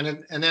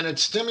 and then it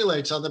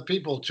stimulates other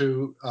people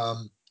to.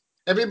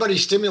 Everybody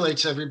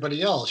stimulates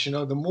everybody else.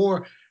 The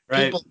more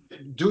people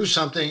do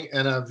something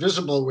and are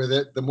visible with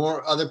it, the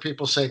more other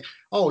people say,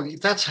 "Oh,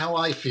 that's how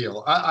I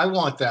feel. I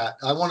want that.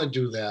 I want to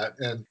do that."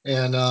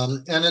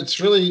 And it's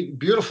really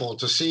beautiful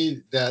to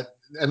see that.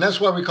 And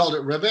that's why we called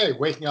it Réveil,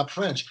 waking up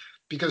French,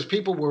 because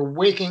people were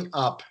waking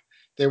up.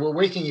 They were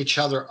waking each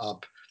other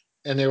up,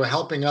 and they were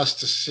helping us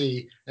to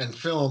see and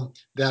film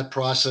that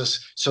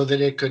process so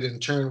that it could in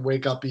turn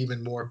wake up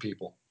even more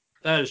people.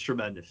 That is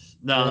tremendous.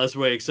 No, that's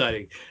way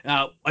exciting.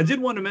 Now, I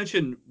did want to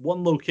mention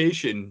one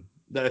location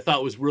that I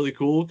thought was really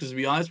cool, because to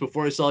be honest,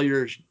 before I saw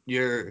your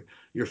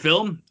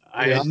film,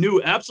 I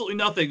knew absolutely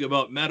nothing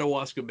about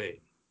Madawaska, Maine.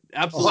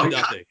 Absolutely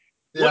nothing.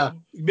 Yeah.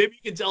 Maybe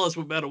you can tell us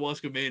what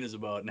Madawaska, Maine is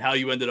about and how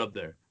you ended up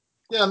there.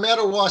 Yeah,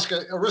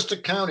 Madawaska,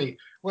 Aroostook County.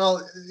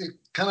 Well,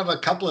 kind of a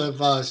couple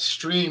of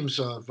streams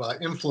of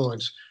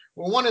influence.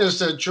 Well, one is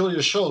that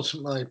Julia Schultz,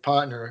 my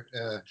partner,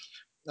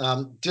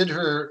 did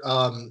her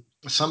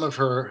some of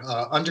her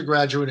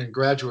undergraduate and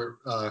graduate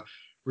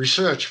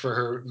research for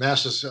her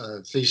master's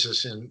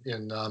thesis in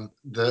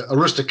the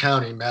Aroostook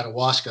County.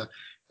 Madawaska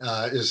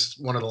is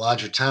one of the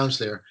larger towns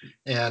there,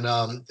 and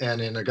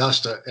in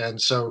Augusta,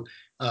 and so.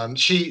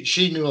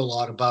 She knew a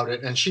lot about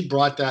it, and she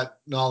brought that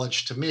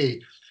knowledge to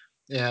me,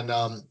 and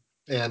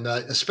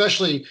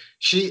especially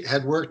she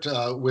had worked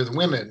with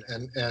women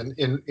and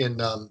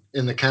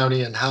in the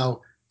county, and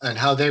how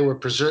they were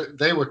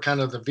they were kind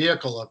of the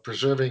vehicle of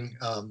preserving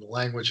the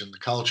language and the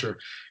culture,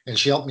 and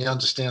she helped me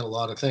understand a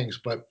lot of things.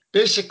 But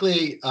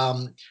basically,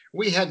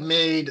 we had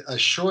made a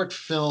short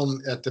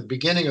film at the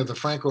beginning of the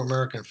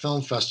Franco-American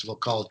Film Festival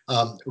called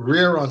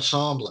Rire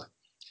Ensemble.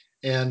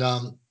 And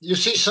you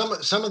see some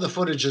of the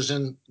footage is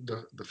in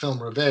the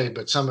film Reveille,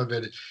 but some of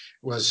it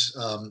was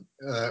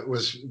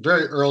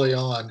very early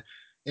on,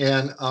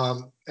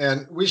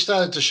 and we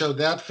started to show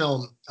that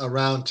film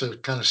around to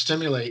kind of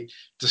stimulate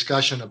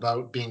discussion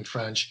about being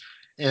French.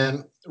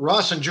 And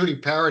Ross and Judy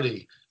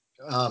Parody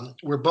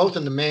were both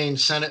in the Maine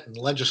Senate and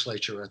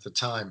legislature at the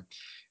time,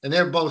 and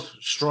they're both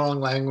strong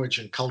language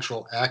and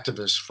cultural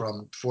activists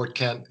from Fort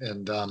Kent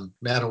and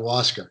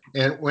Madawaska.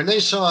 And when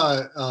they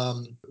saw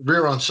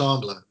Rire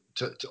Ensemble,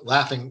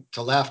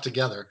 to laugh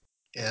together,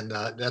 and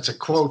that's a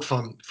quote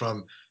from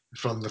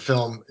the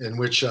film in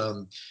which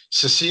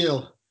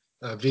Cécile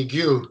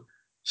Vigu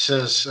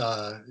says,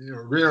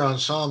 "Rire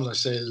ensemble,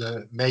 c'est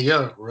le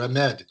meilleur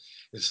remède."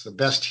 It's the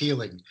best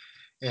healing,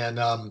 and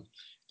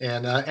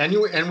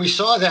and we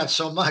saw that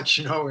so much,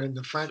 in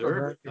the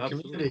Franco-American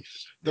community.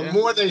 The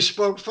more they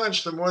spoke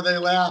French, the more they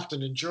laughed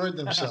and enjoyed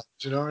themselves,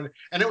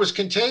 and it was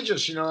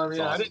contagious. I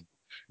mean, awesome.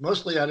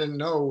 I didn't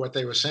know what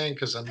they were saying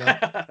because I'm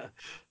not.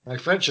 My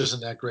French isn't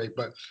that great,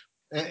 but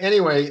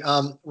anyway,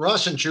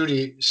 Ross and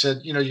Judy said,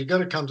 you got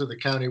to come to the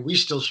county. We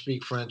still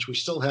speak French. We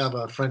still have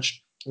a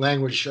French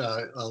language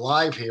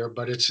alive here,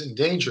 but it's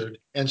endangered.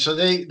 And so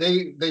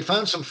they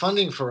found some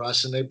funding for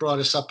us, and they brought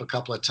us up a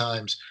couple of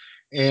times,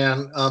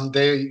 and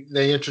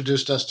they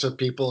introduced us to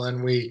people,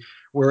 and we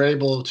were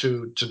able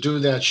to do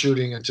that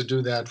shooting and to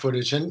do that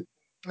footage. And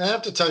I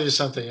have to tell you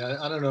something.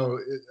 I don't know.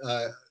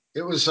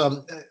 It was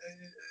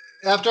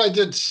after I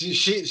did Si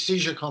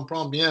Je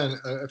Comprends Bien,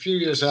 a few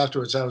years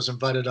afterwards, I was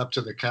invited up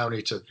to the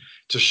county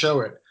to show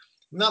it.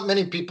 Not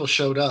many people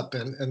showed up,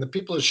 and the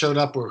people who showed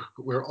up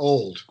were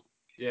old.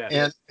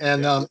 Yeah.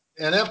 And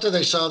after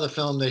they saw the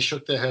film, they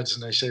shook their heads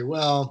and they say,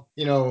 "Well,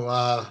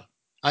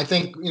 I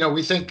think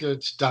we think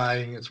it's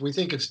dying. We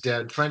think it's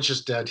dead. French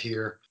is dead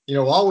here.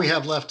 All we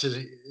have left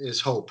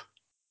is hope."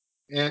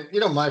 And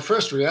my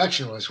first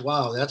reaction was,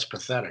 "Wow, that's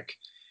pathetic."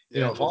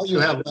 If all you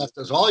have left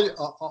is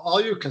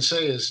all you can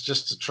say is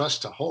just to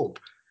trust to hope,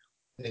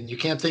 and you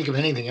can't think of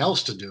anything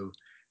else to do,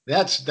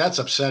 that's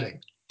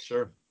upsetting.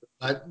 Sure.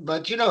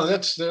 But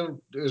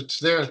it's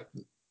their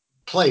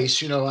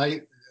place.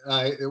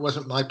 It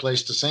wasn't my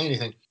place to say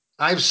anything.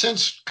 I've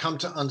since come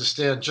to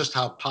understand just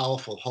how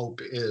powerful hope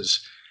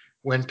is.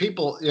 When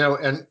people,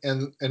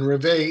 and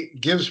Reveille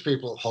gives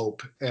people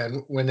hope,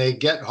 and when they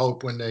get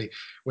hope, when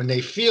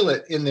they feel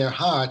it in their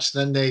hearts,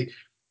 then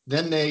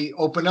they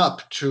open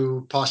up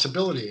to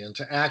possibility and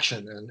to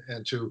action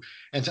and to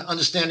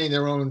understanding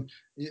their own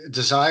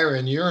desire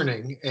and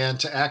yearning and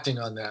to acting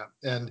on that.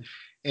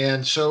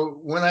 And so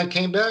when I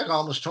came back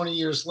almost 20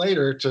 years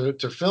later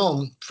to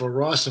film for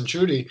Ross and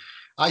Judy,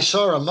 I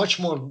saw a much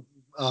more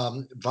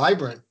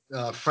vibrant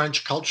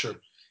French culture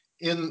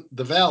in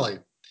the Valley.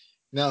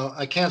 Now,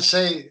 I can't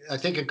say, I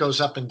think it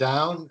goes up and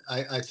down.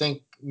 I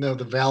think,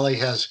 the Valley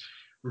has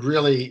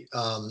really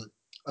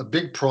a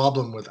big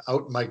problem with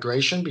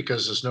out-migration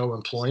because there's no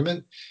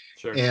employment.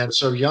 Sure. And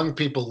so young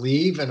people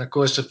leave. And of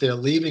course, if they're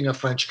leaving a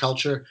French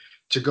culture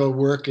to go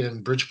work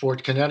in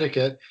Bridgeport,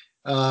 Connecticut,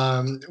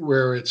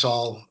 where it's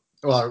all,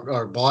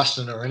 or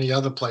Boston or any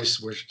other place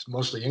where it's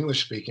mostly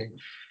English speaking,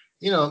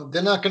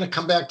 they're not going to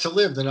come back to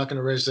live. They're not going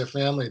to raise their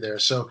family there.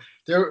 So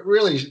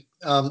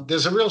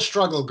there's a real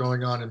struggle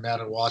going on in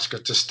Madawaska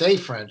to stay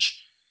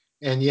French,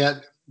 and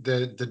yet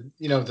the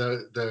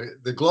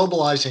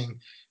globalizing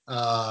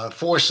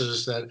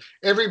forces that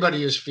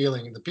everybody is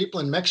feeling. The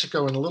people in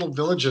Mexico and the little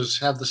villages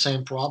have the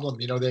same problem.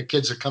 Their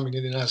kids are coming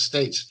to the United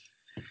States,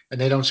 and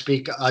they don't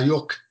speak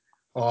Ayuk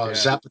or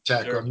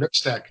Zapotec or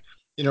Mixtec,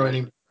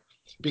 anymore.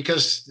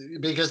 Because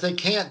they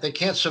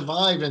can't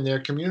survive in their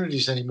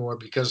communities anymore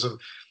because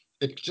of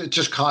it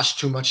just costs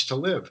too much to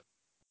live.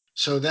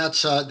 So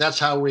that's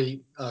how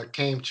we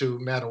came to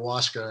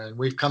Madawaska, and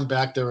we've come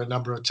back there a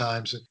number of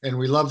times, and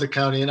we love the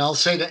county. And I'll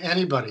say to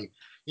anybody,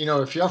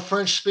 if you're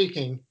French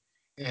speaking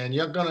and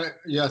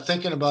you're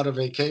thinking about a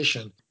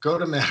vacation, go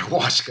to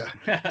Madawaska.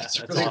 It's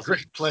really awesome. A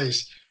great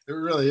place. It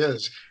really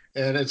is.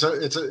 And it's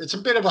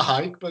a bit of a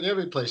hike, but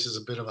every place is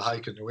a bit of a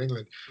hike in New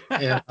England.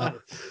 And,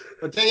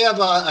 but they have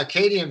a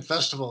Acadian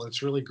festival.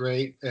 It's really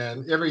great,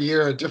 and every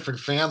year a different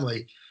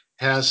family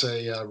has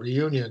a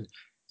reunion.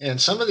 And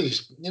some of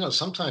these,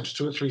 sometimes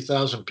 2,000 or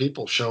 3,000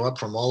 people show up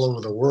from all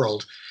over the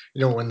world.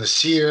 When the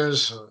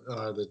Sears,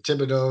 the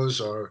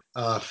Thibodeaux, or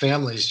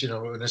families,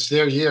 when it's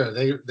their year,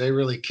 they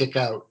really kick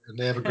out and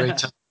they have a great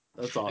time.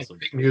 That's awesome.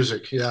 Great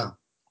music, yeah.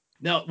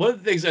 Now, one of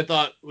the things I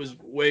thought was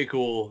way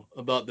cool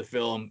about the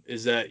film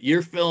is that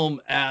your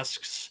film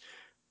asks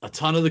a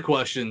ton of the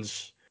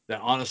questions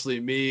that honestly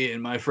me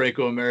and my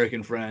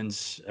Franco-American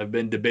friends have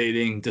been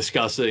debating,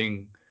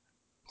 discussing,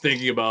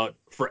 thinking about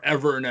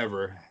forever and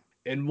ever.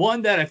 And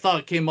one that I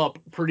thought came up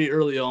pretty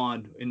early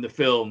on in the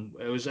film,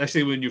 it was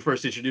actually when you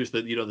first introduced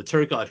the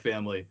Turcotte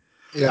family,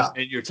 Yeah,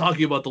 and you're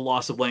talking about the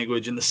loss of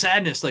language and the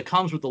sadness that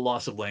comes with the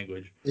loss of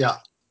language. yeah,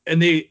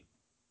 And they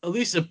at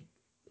least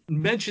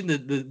mentioned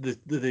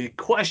the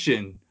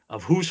question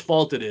of whose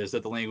fault it is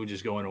that the language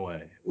is going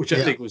away, which I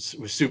yeah. think was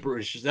super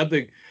interesting.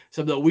 Something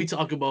that we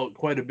talk about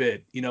quite a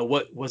bit.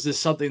 What was this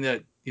something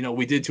that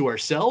we did to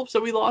ourselves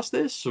that we lost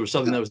this, or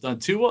something that was done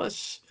to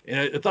us?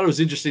 And I thought it was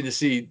interesting to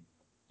see,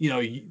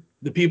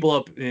 the people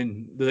up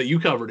in that you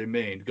covered in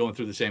Maine going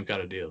through the same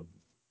kind of deal.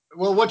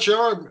 Well, what's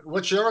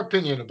your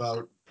opinion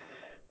about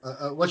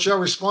what's your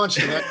response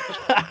to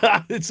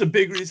that? It's a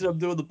big reason I'm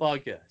doing the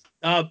podcast.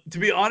 To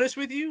be honest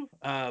with you,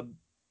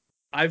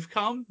 I've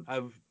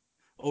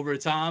over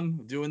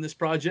time doing this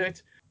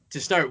project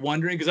to start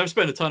wondering, because I've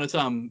spent a ton of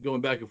time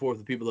going back and forth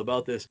with people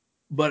about this,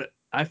 but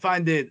I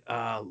find it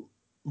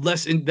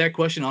less in that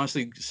question,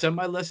 honestly,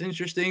 semi less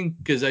interesting,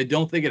 because I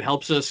don't think it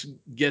helps us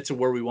get to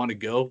where we want to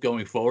go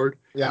going forward.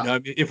 Yeah, I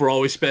mean, if we're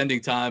always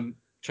spending time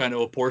trying to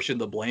apportion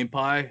the blame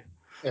pie,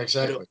 I don't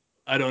exactly.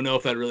 I don't know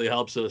if that really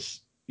helps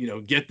us,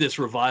 get this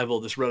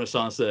revival, this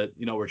renaissance that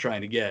we're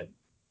trying to get.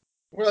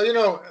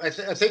 Well, I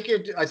think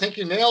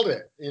you nailed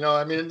it.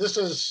 I mean, this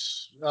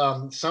is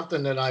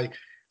something that I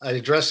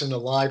address in the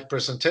live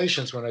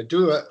presentations when I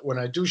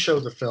do show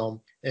the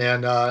film,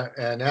 and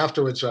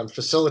afterwards I'm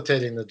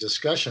facilitating the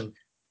discussion.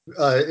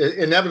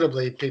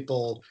 Inevitably,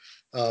 people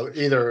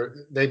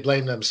either they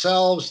blame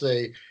themselves,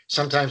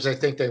 sometimes they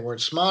think they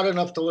weren't smart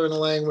enough to learn a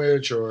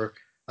language, or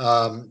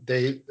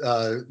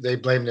they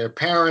blame their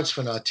parents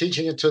for not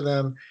teaching it to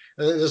them.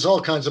 There's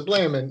all kinds of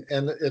blame, and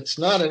it's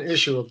not an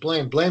issue of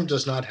blame. Blame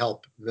does not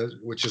help,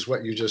 which is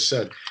what you just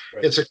said.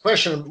 Right. It's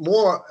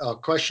more a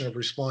question of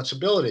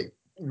responsibility.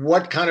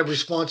 What kind of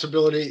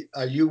responsibility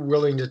are you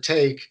willing to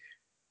take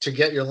to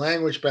get your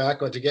language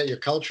back, or to get your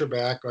culture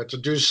back, or to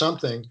do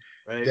something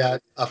Right.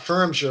 that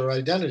affirms your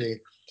identity?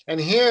 And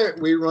here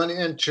we run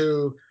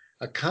into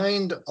a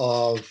kind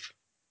of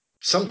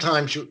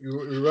sometimes you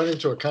run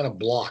into a kind of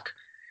block.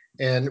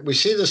 And we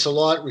see this a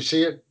lot. We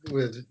see it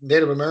with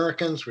Native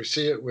Americans. We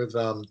see it with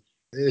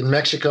in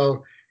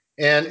Mexico,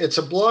 and it's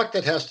a block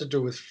that has to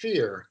do with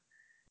fear.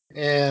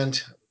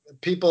 And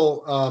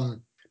people,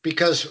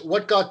 because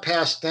what got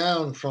passed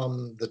down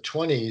from the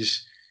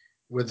 20s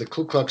with the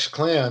Ku Klux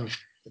Klan,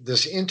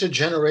 this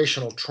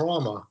intergenerational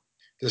trauma,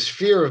 this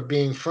fear of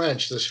being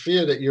French, this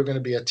fear that you're going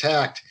to be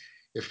attacked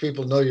if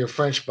people know you're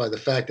French by the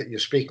fact that you're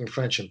speaking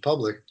French in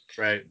public.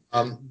 Right.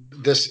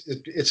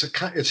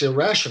 It's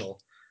irrational,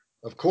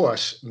 of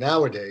course,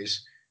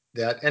 nowadays,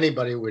 that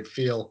anybody would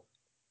feel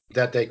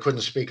that they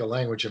couldn't speak a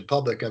language in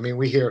public. I mean,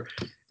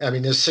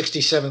 there's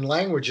 67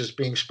 languages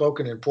being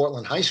spoken in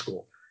Portland High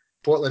School.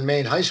 Portland,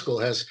 Maine High School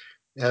has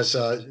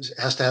to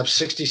have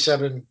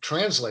 67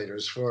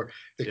 translators for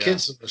the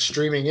kids that are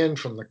streaming in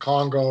from the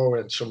Congo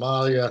and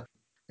Somalia,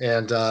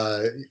 and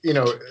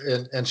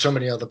and so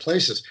many other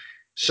places.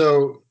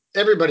 So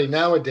everybody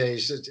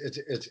nowadays,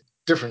 it's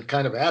different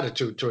kind of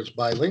attitude towards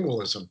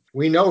bilingualism.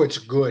 We know it's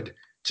good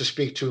to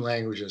speak two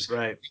languages.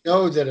 Right. We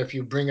know that if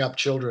you bring up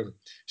children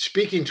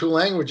speaking two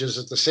languages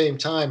at the same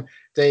time,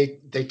 they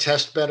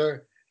test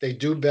better, they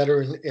do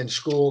better in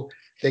school,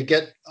 they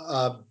get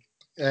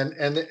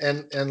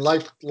and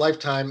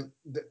lifetime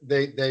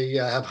they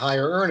have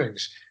higher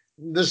earnings.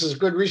 This is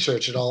good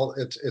research.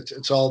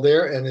 It's all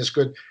there, and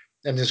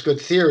there's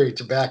good theory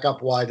to back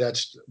up why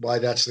that's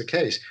the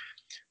case.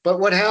 But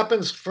what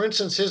happens, for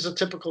instance, here's a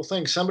typical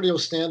thing. Somebody will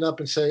stand up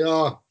and say,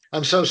 "Oh,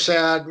 I'm so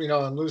sad.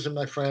 I'm losing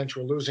my French.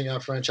 We're losing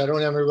our French. I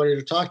don't have anybody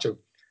to talk to."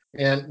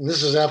 And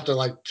this is after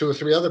like two or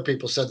three other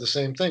people said the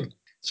same thing.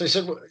 So he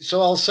said,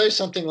 so I'll say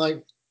something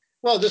like,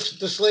 "Well,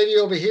 this lady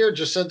over here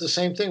just said the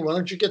same thing. Why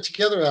don't you get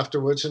together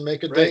afterwards and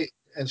make a Right. date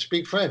and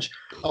speak French?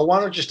 Or why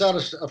don't you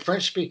start a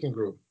French speaking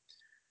group?"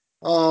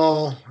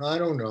 "Oh, I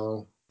don't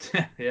know."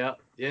 Yeah.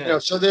 Yeah.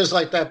 So there's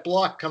like that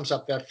block comes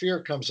up, that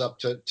fear comes up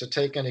to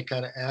take any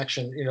kind of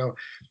action.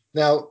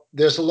 Now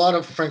there's a lot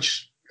of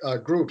French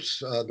groups.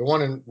 The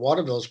one in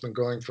Waterville's been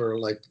going for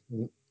like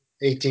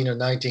 18 or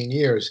 19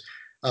 years.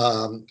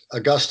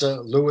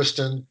 Augusta,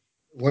 Lewiston,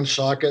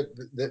 Woonsocket,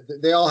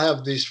 they all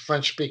have these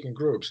French speaking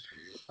groups.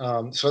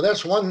 So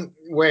that's one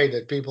way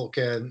that people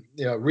can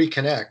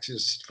reconnect,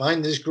 is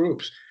find these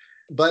groups.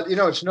 But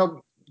it's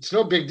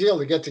no big deal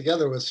to get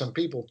together with some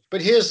people.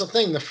 But here's the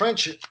thing: the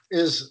French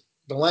is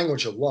the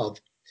language of love.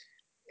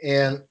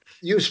 And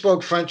you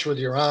spoke French with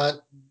your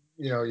aunt,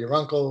 your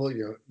uncle,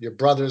 your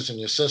brothers and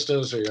your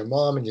sisters, or your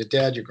mom and your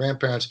dad, your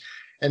grandparents,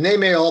 and they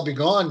may all be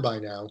gone by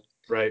now.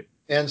 Right.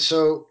 And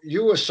so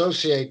you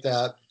associate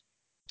that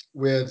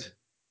with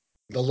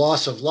the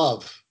loss of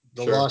love,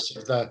 the Sure. loss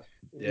of the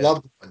Yeah.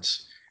 loved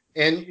ones.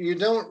 And you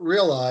don't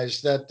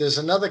realize that there's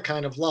another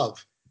kind of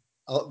love,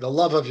 the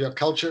love of your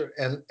culture,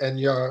 and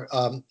your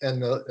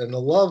and the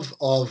love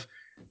of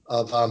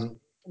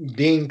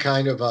being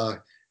kind of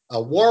a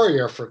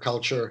warrior for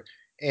culture,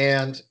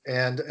 and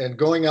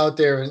going out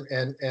there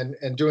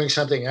and doing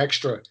something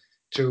extra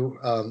to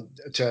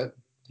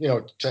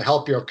to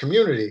help your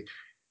community,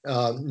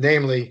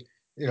 namely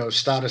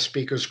start a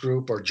speakers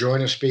group or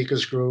join a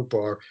speakers group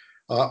or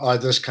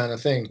this kind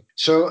of thing.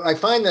 So I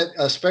find that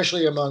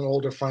especially among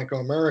older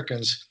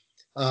Franco-Americans,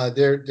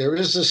 there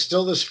is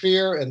still this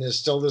fear and there's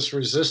still this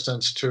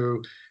resistance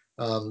to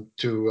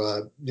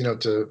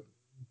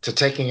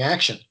taking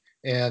action.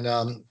 And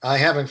I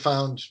haven't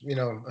found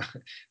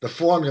the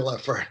formula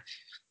for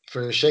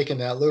shaking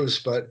that loose,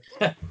 but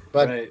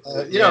Right.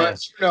 as you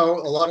know,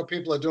 a lot of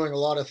people are doing a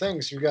lot of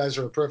things. You guys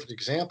are a perfect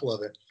example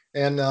of it.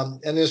 And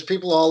there's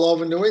people all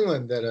over New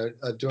England that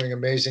are doing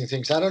amazing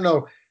things. I don't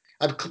know.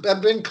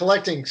 I've been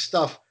collecting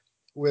stuff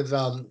with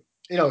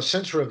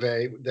since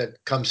Reveille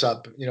that comes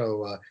up.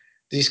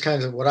 These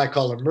kinds of what I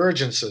call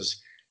emergences.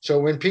 So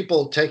when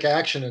people take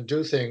action and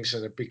do things,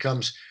 and it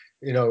becomes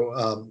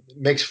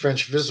makes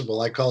French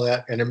visible, I call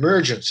that an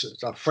emergence.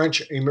 It's a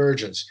French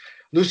emergence.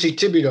 Lucy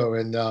Thibodeau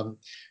in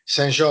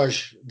Saint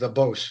Georges de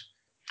Beauce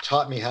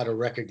taught me how to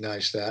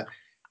recognize that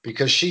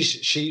because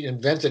she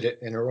invented it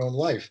in her own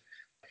life.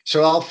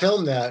 So I'll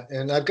film that,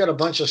 and I've got a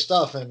bunch of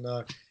stuff, and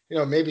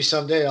maybe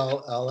someday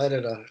I'll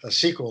edit a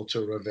sequel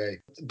to Reveille.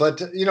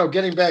 But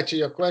getting back to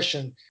your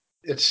question,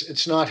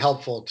 it's not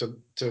helpful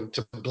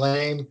to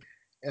blame.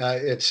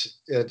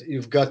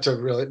 You've got to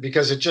really,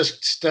 because it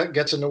just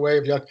gets in the way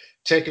of you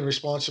taking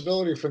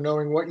responsibility for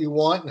knowing what you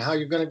want and how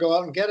you're going to go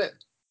out and get it.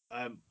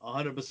 I'm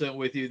 100%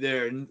 with you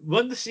there. And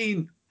one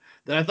scene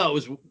that I thought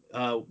was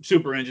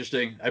super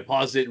interesting, I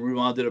paused it and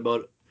rewound it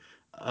about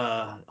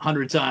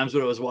 100 times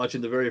when I was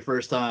watching the very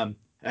first time.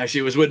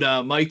 Actually, it was when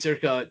Mike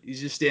Turcotte, he's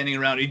just standing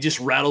around. He just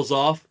rattles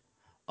off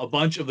a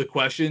bunch of the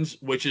questions,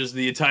 which is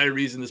the entire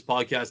reason this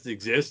podcast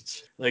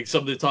exists. Like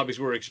some of the topics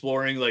we're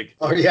exploring, like,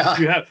 oh yeah,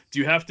 do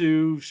you have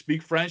to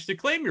speak French to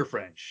claim your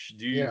French?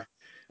 Do you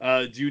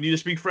need to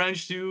speak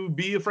French to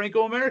be a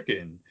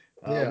Franco-American?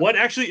 What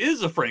actually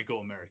is a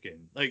Franco-American?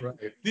 Like,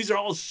 right. These are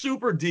all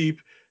super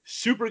deep,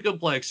 super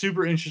complex,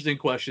 super interesting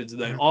questions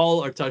that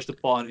all are touched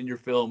upon in your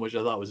film, which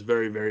I thought was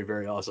very, very,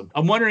 very awesome.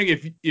 I'm wondering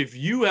if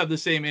you have the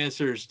same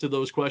answers to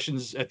those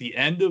questions at the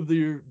end of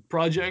your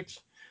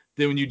project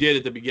than when you did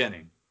at the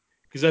beginning,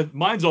 because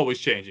mine's always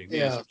changing.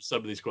 The answer to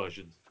some of these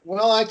questions.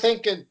 Well, I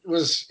think it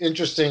was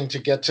interesting to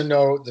get to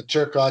know the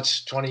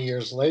Turcottes 20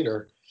 years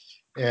later,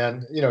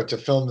 and to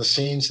film the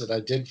scenes that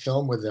I did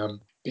film with them,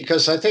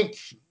 because I think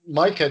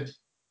Mike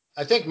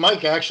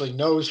actually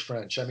knows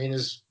French. I mean,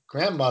 his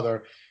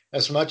grandmother,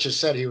 as much as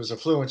said he was a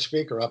fluent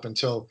speaker up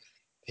until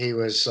he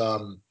was,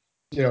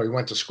 he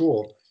went to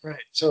school. Right.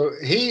 So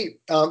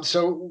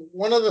so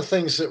one of the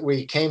things that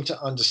we came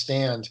to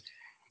understand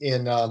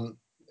in,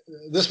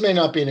 this may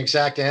not be an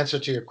exact answer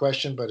to your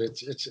question, but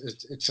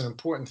it's an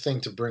important thing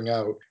to bring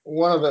out.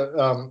 One of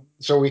the,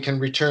 so we can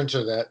return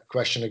to that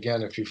question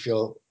again if you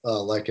feel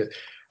like it.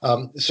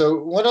 So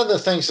one of the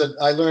things that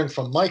I learned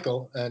from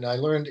Michael, and I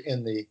learned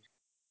in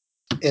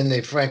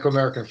the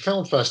Franco-American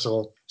Film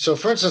Festival. So,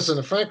 for instance, in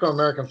the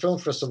Franco-American Film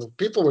Festival,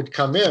 people would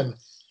come in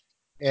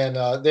and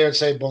they would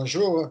say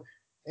bonjour,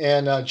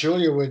 and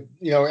Julia would,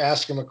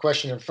 ask him a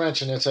question in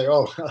French, and they'd say,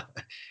 "Oh,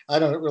 I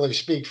don't really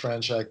speak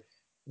French. I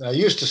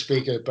used to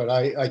speak it, but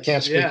I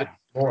can't speak it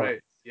anymore." Right.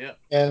 Yeah.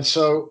 And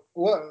so,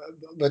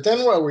 but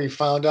then what we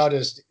found out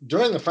is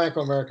during the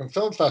Franco-American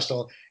Film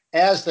Festival,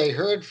 as they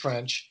heard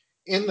French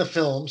in the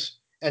films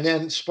and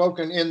then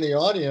spoken in the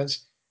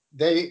audience,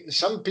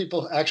 some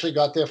people actually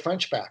got their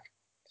French back.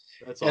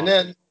 That's and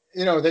awesome.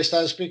 then they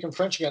started speaking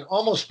French again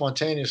almost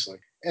spontaneously.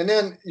 And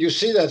then you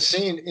see that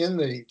scene in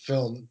the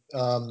film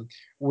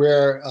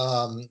where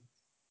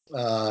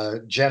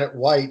Janet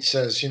White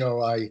says,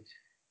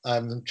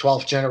 I'm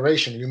 12th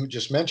generation. You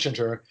just mentioned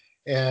her,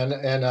 and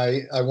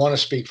I want to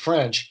speak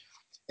French.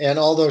 And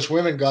all those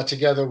women got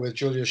together with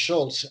Julia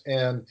Schultz,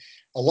 and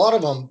a lot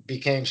of them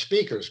became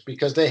speakers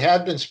because they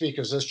had been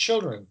speakers as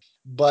children.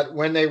 But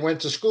when they went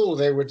to school,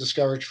 they were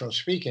discouraged from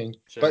speaking.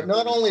 Sure. But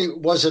not only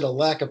was it a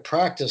lack of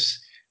practice,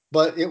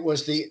 but it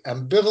was the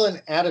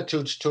ambivalent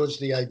attitudes towards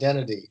the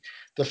identity,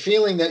 the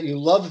feeling that you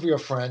love your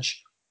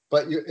French,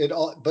 but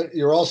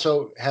you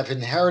also have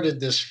inherited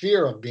this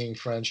fear of being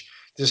French,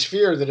 this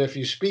fear that if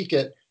you speak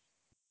it,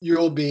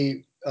 you'll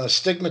be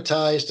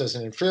stigmatized as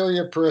an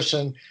inferior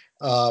person,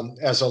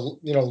 as a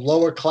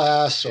lower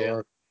class,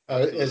 or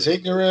as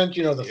ignorant.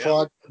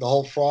 The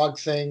whole frog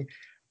thing,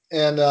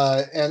 and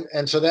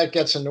so that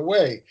gets in the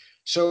way.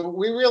 So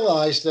we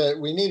realized that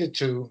we needed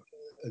to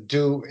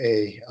do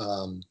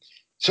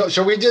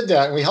so we did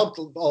that, and we helped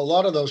a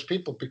lot of those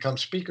people become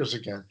speakers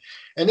again.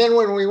 And then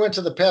when we went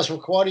to the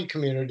Passamaquoddy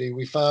community,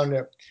 we found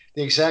that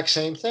the exact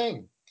same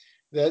thing.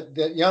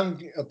 That young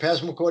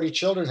Passamaquoddy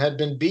children had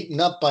been beaten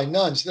up by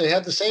nuns. They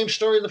had the same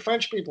story the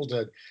French people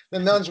did. The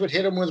nuns would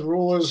hit them with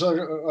rulers,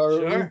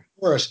 or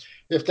worse,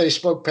 if they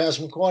spoke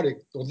Passamaquoddy.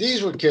 Well,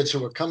 these were kids who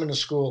were coming to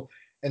school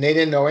and they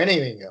didn't know any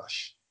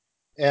English.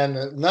 And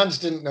the nuns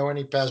didn't know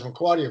any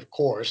Passamaquoddy, of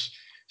course.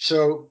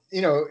 So,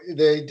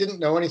 they didn't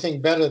know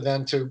anything better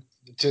than to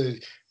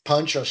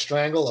punch or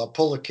strangle or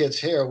pull the kid's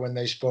hair when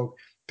they spoke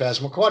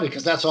Passamaquoddy,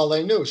 because that's all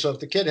they knew. So if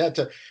the kid had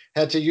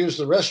to use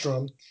the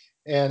restroom,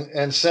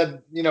 and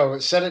said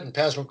said it in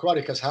Passamaquoddy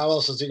because how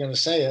else is he going to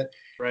say it?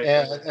 Right.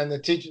 And the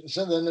teacher,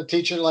 so then the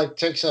teacher like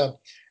takes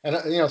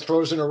and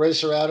throws an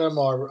eraser at him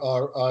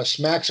or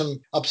smacks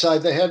him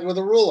upside the head with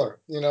a ruler.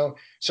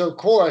 So of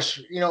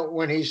course,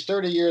 when he's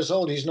 30 years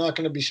old, he's not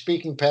going to be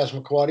speaking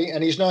Passamaquoddy,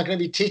 and he's not going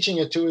to be teaching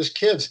it to his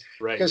kids,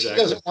 Right. because Exactly.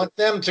 he doesn't want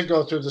them to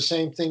go through the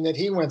same thing that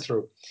he went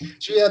through.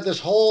 So you have this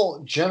whole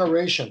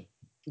generation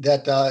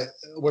that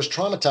was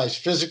traumatized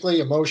physically,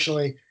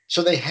 emotionally.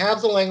 So they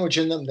have the language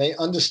in them, they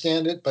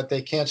understand it, but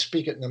they can't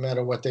speak it no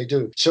matter what they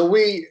do. So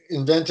we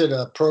invented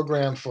a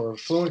program for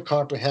fluent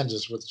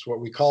comprehenders, which is what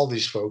we call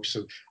these folks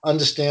who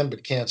understand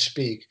but can't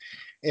speak.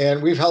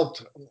 And we've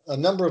helped a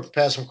number of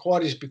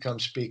Passamaquoddies become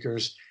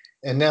speakers.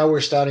 And now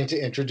we're starting to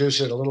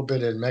introduce it a little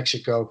bit in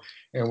Mexico,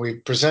 and we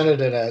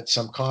presented it at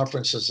some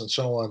conferences and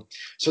so on.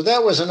 So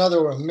that was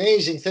another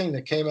amazing thing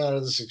that came out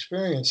of this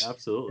experience.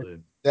 Absolutely.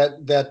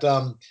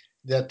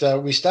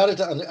 That we started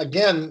to,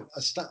 again,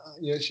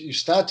 you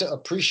start to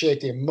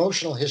appreciate the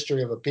emotional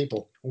history of a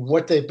people,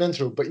 what they've been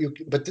through, but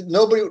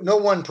no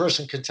one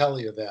person can tell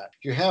you that.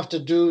 You have to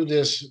do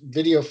this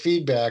video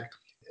feedback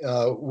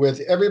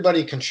with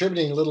everybody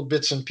contributing little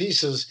bits and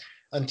pieces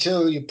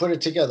until you put it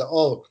together.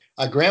 Oh,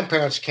 our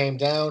grandparents came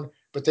down,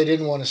 but they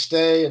didn't want to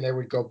stay, and they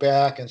would go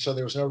back, and so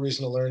there was no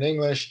reason to learn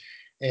English,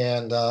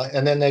 and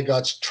then they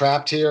got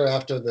trapped here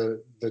after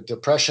the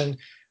Depression.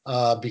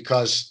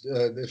 Because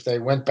if they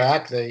went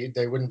back, they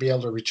wouldn't be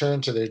able to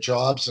return to their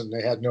jobs, and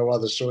they had no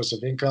other source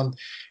of income,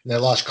 and they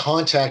lost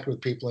contact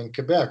with people in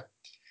Quebec.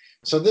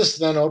 So this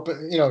then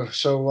opened,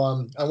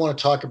 so I want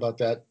to talk about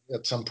that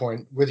at some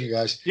point with you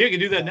guys. Yeah, you can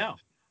do that now.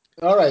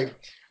 All right.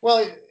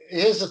 Well,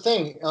 here's the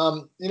thing.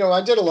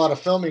 I did a lot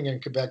of filming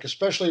in Quebec,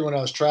 especially when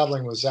I was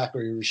traveling with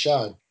Zachary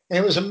Richard, and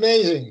it was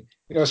amazing.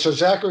 So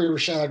Zachary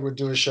Richard would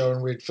do a show,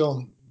 and we'd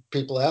film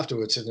people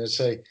afterwards, and they'd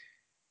say,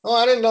 "Oh,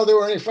 I didn't know there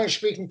were any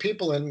French-speaking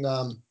people in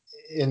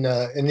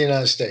the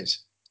United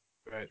States."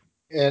 Right.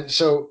 And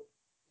so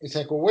you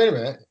think, well, wait a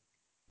minute,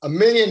 1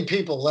 million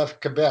people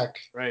left Quebec,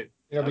 Right.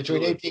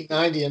 between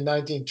 1890 and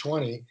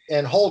 1920,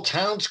 and whole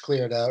towns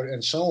cleared out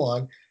and so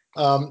on,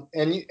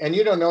 and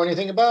you don't know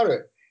anything about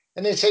it.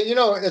 And they say,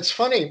 it's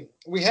funny.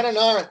 We had an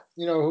aunt,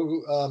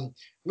 who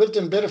lived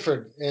in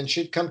Biddeford, and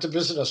she'd come to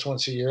visit us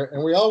once a year,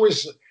 and we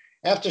always,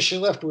 after she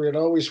left, we would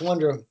always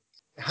wonder,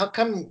 how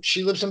come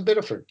she lives in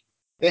Biddeford?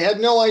 They had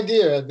no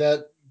idea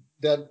that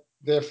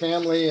their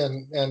family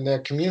and their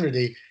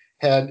community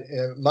had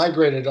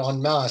migrated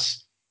en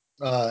masse.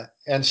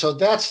 And so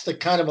that's the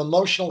kind of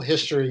emotional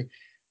history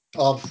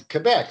of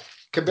Quebec.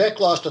 Quebec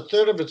lost a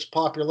third of its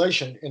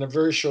population in a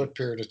very short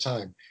period of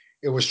time.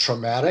 It was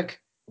traumatic.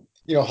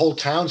 Whole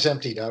towns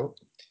emptied out.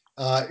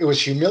 It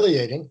was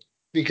humiliating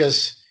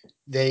because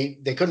they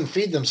couldn't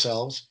feed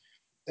themselves,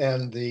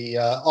 and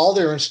all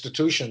their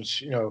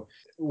institutions,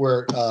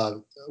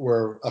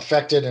 were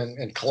affected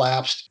and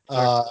collapsed.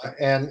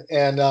 And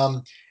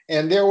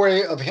their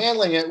way of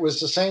handling it was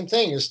the same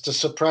thing: is to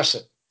suppress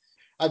it.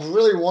 I've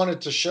really wanted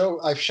to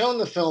show. I've shown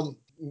the film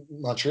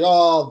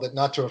Montreal, but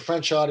not to a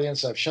French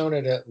audience. I've shown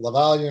it at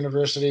Laval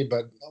University,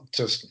 but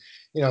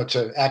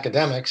to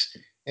academics.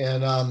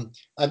 And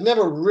I've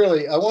never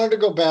really. I wanted to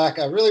go back.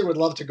 I really would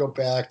love to go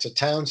back to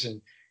towns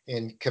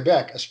in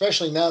Quebec,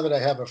 especially now that I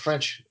have a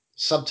French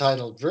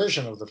subtitled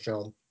version of the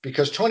film.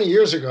 Because 20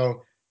 years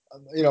ago,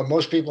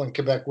 most people in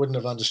Quebec wouldn't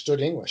have understood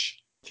English.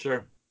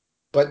 Sure.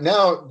 But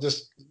now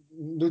this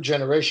new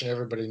generation,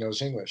 everybody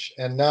knows English,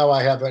 and now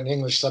I have an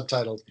English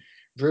subtitled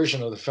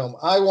version of the film.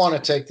 I want to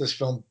take this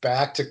film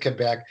back to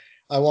Quebec.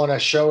 I want to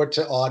show it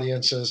to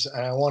audiences,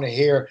 and I want to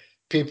hear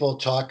people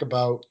talk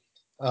about,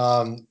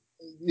 and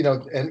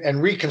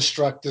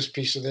reconstruct this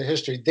piece of their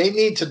history. They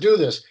need to do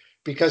this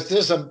because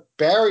there's a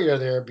barrier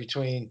there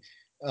between,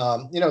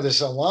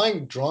 there's a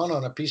line drawn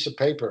on a piece of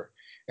paper,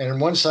 and on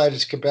one side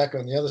it's Quebec,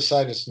 on the other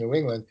side it's New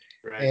England,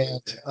 right.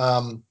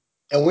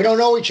 And we don't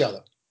know each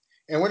other,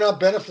 and we're not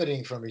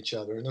benefiting from each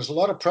other. And there's a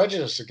lot of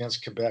prejudice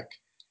against Quebec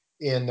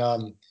in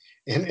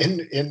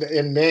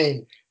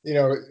Maine.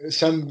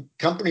 Some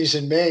companies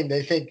in Maine,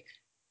 they think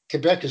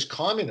Quebec is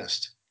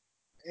communist,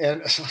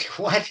 and it's like,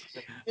 what?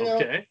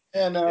 Okay.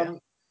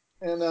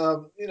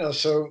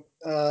 So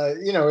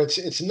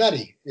it's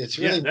nutty. It's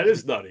really that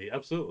is nutty.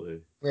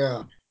 Absolutely.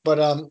 Yeah. But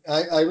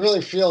I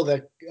really feel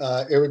that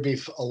it would be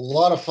a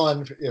lot of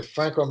fun if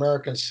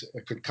Franco-Americans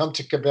could come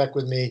to Quebec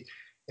with me,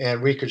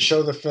 and we could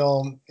show the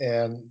film,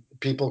 and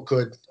people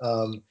could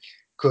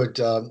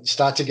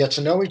start to get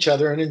to know each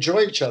other and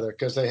enjoy each other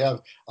because they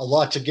have a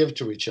lot to give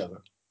to each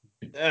other.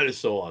 That is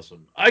so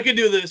awesome. I could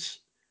do this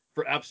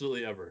for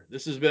absolutely ever.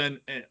 This has been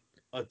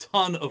a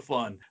ton of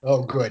fun.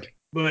 Oh, good.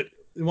 But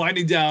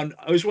winding down,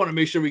 I just want to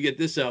make sure we get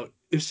this out.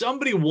 If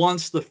somebody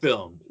wants the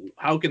film,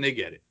 how can they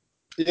get it?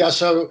 Yeah,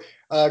 so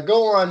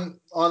go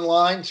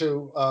online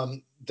to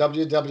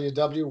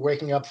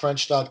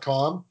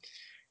www.wakingupfrench.com,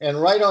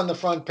 and right on the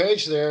front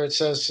page there it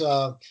says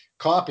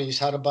copies,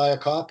 how to buy a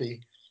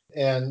copy,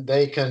 and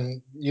they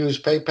can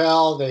use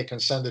PayPal, they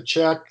can send a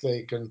check,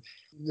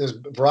 there's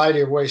a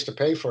variety of ways to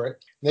pay for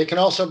it. They can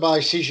also buy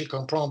Si Je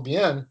Comprends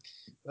Bien,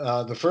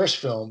 the first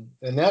film,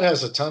 and that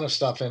has a ton of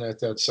stuff in it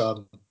that's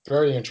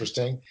very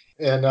interesting.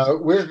 And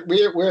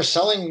we're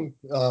selling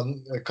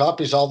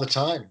copies all the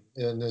time,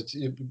 and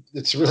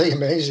it's really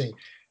amazing.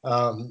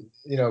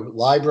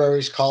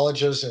 Libraries,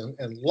 colleges,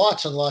 and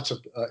lots of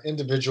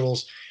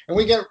individuals, and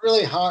we get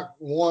really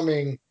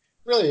heartwarming.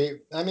 Really,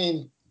 I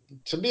mean,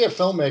 to be a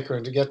filmmaker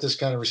and to get this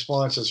kind of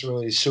response is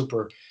really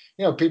super.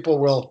 People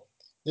will,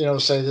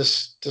 say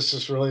this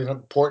is really an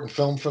important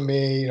film for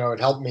me. It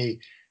helped me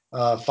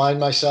find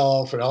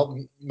myself. It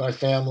helped my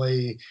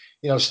family,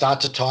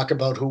 start to talk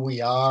about who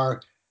we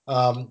are.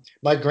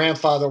 My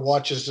grandfather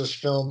watches this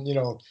film,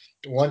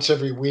 once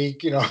every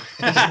week, and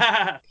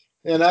I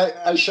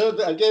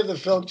gave the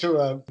film to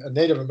a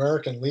Native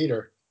American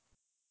leader,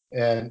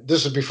 and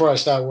this is before I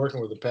started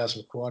working with the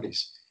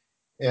Passamaquoddies.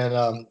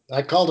 And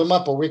I called him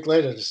up a week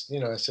later.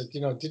 I said,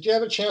 did you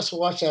have a chance to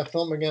watch that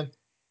film again?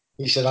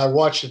 He said, I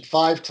watched it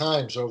 5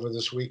 times over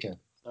this weekend.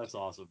 That's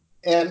awesome.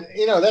 And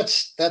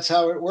that's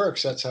how it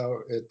works. That's how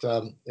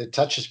it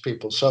touches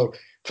people. So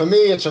for me,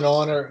 it's an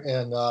honor,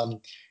 and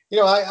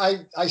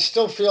I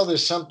still feel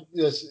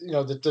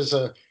that there's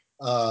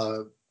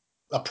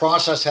a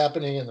process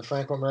happening in the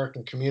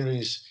Franco-American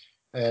communities,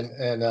 and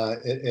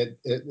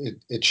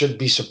it should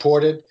be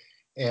supported,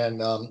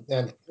 and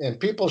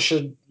people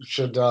should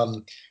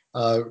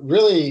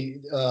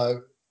really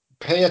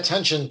pay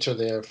attention to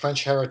their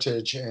French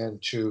heritage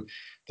and to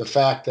the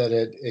fact that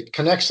it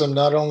connects them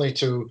not only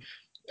to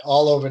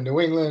all over New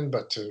England,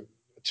 but to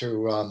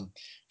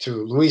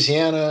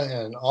Louisiana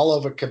and all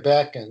over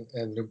Quebec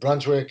and New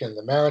Brunswick and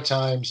the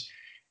Maritimes,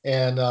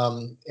 and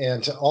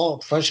to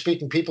all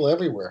French-speaking people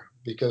everywhere,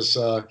 because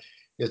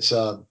it's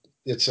a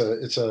it's a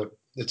it's a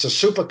it's a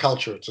super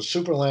culture, it's a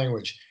super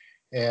language,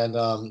 and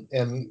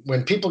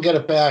when people get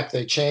it back,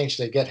 they change,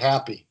 they get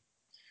happy,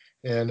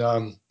 and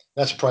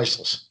that's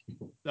priceless.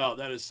 No,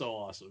 that is so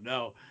awesome.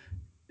 No,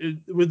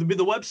 would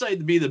the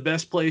website be the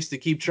best place to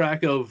keep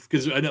track of?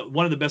 Because I know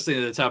one of the best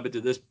things that's happened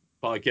to this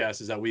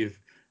podcast is that we've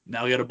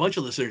now got a bunch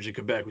of listeners in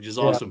Quebec, which is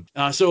Yeah. awesome.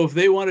 So if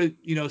they want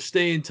to,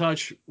 stay in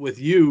touch with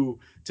you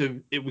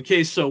in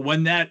case, so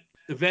when that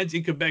event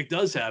in Quebec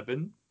does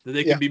happen, that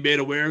they can Yeah. be made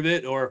aware of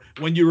it, or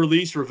when you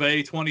release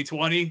Reveille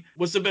 2020,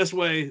 what's the best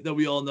way that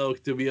we all know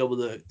to be able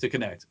to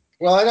connect?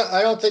 Well,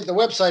 I don't think the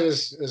website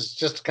is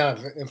just kind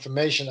of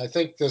information. I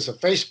think there's a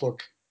Facebook.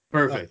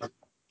 Perfect.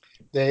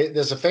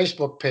 There's a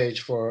Facebook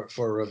page for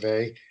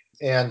Reveille,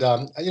 and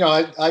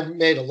I've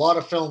made a lot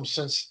of films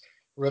since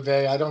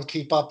Reveille. I don't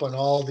keep up on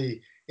all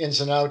the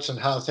ins and outs and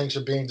how things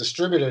are being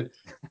distributed,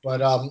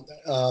 but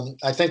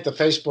I think the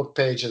Facebook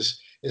page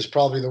is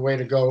probably the way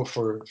to go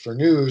for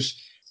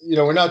news.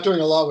 We're not doing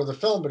a lot with the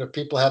film, but if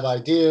people have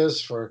ideas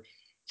for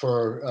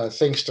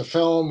things to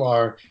film,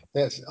 or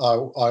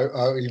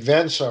our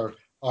events, or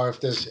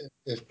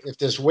if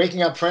there's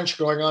waking up French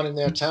going on in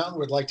their town,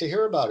 we'd like to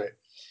hear about it.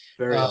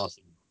 Very Uh,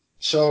 awesome.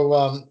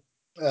 so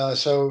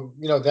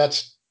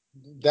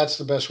that's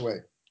the best way.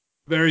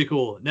 Very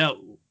cool. Now,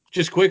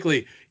 just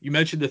quickly, you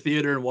mentioned the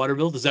theater in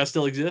Waterville. Does that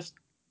still exist?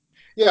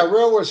 Yeah,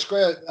 Railroad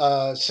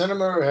Square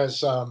Cinema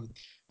has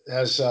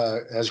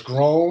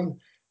grown.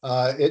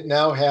 It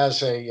now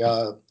has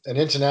an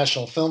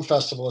international film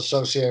festival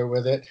associated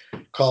with it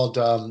called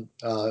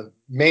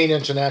Maine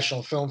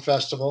International Film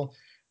Festival.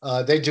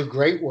 They do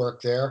great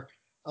work there.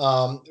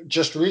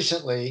 Just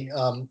recently,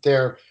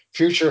 their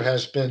future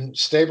has been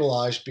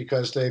stabilized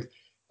because they've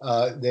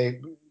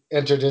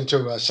entered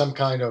into some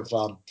kind of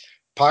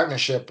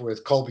partnership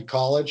with Colby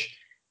College,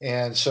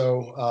 and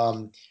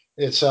so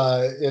it's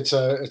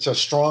a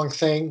strong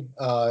thing,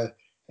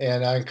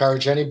 and I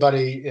encourage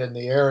anybody in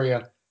the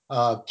area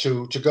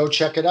to go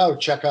check it out.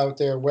 Check out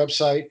their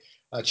website.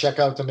 Check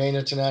out the Maine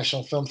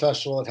International Film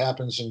Festival. It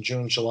happens in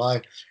June,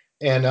 July,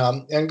 and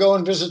go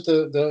and visit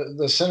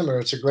the cinema.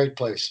 It's a great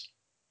place.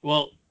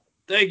 Well,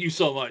 thank you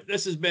so much.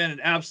 This has been an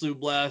absolute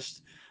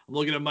blast. I'm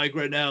looking at Mike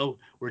right now.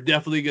 We're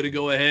definitely going to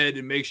go ahead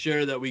and make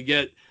sure that we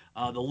get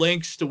the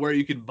links to where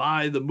you can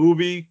buy the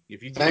movie.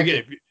 Thank you.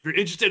 If you're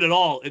interested at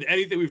all in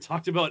anything we've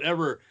talked about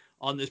ever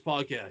on this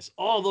podcast,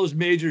 all those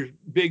major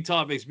big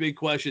topics, big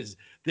questions,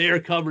 they are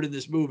covered in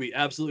this movie.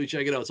 Absolutely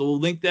check it out. So we'll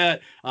link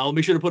that. I'll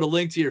make sure to put a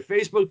link to your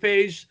Facebook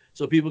page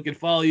so people can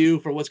follow you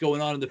for what's going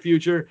on in the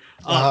future.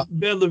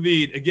 Ben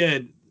Levine,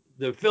 again,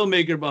 the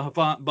filmmaker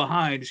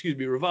behind,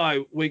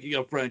 Revive Waking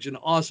Up French, an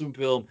awesome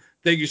film.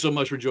 Thank you so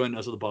much for joining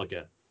us on the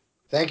podcast.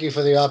 Thank you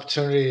for the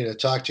opportunity to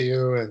talk to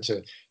you and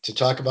to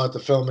talk about the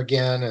film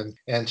again,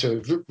 and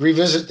to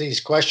revisit these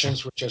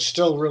questions, which are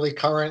still really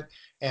current,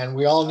 and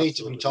we all need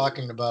to be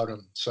talking about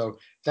them. So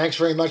thanks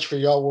very much for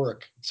your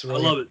work. I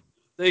love it.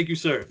 Thank you,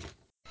 sir.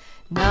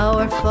 Now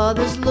our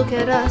fathers look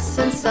at us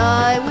and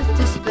sigh with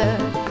despair,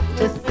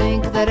 to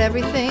think that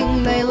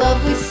everything they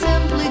love we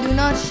simply do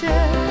not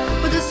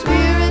share. But the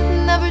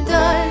spirit never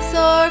dies,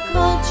 our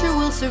culture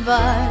will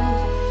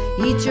survive.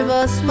 Each of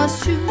us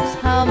must choose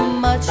how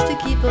much to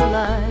keep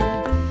alive.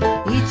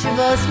 Each of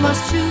us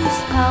must choose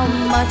how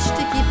much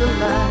to keep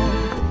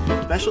alive.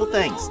 Special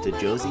thanks to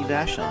Josie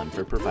Vachon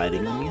for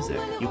providing the music.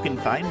 You can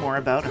find more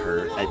about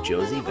her at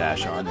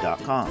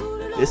josievachon.com.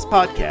 This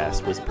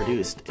podcast was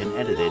produced and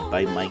edited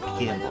by Mike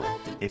Campbell.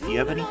 If you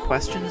have any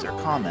questions or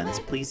comments,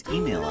 please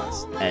email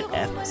us at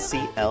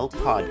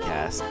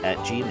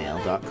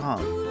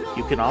fclpodcast@gmail.com.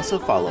 You can also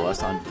follow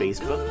us on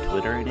Facebook,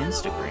 Twitter, and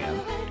Instagram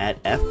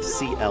at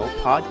FCL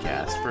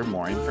Podcast for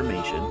more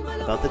information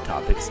about the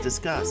topics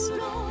discussed.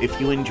 If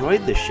you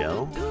enjoyed the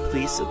show,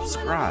 please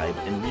subscribe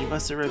and leave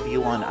us a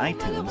review on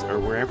iTunes or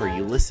wherever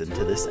you listen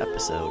to this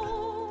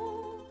episode.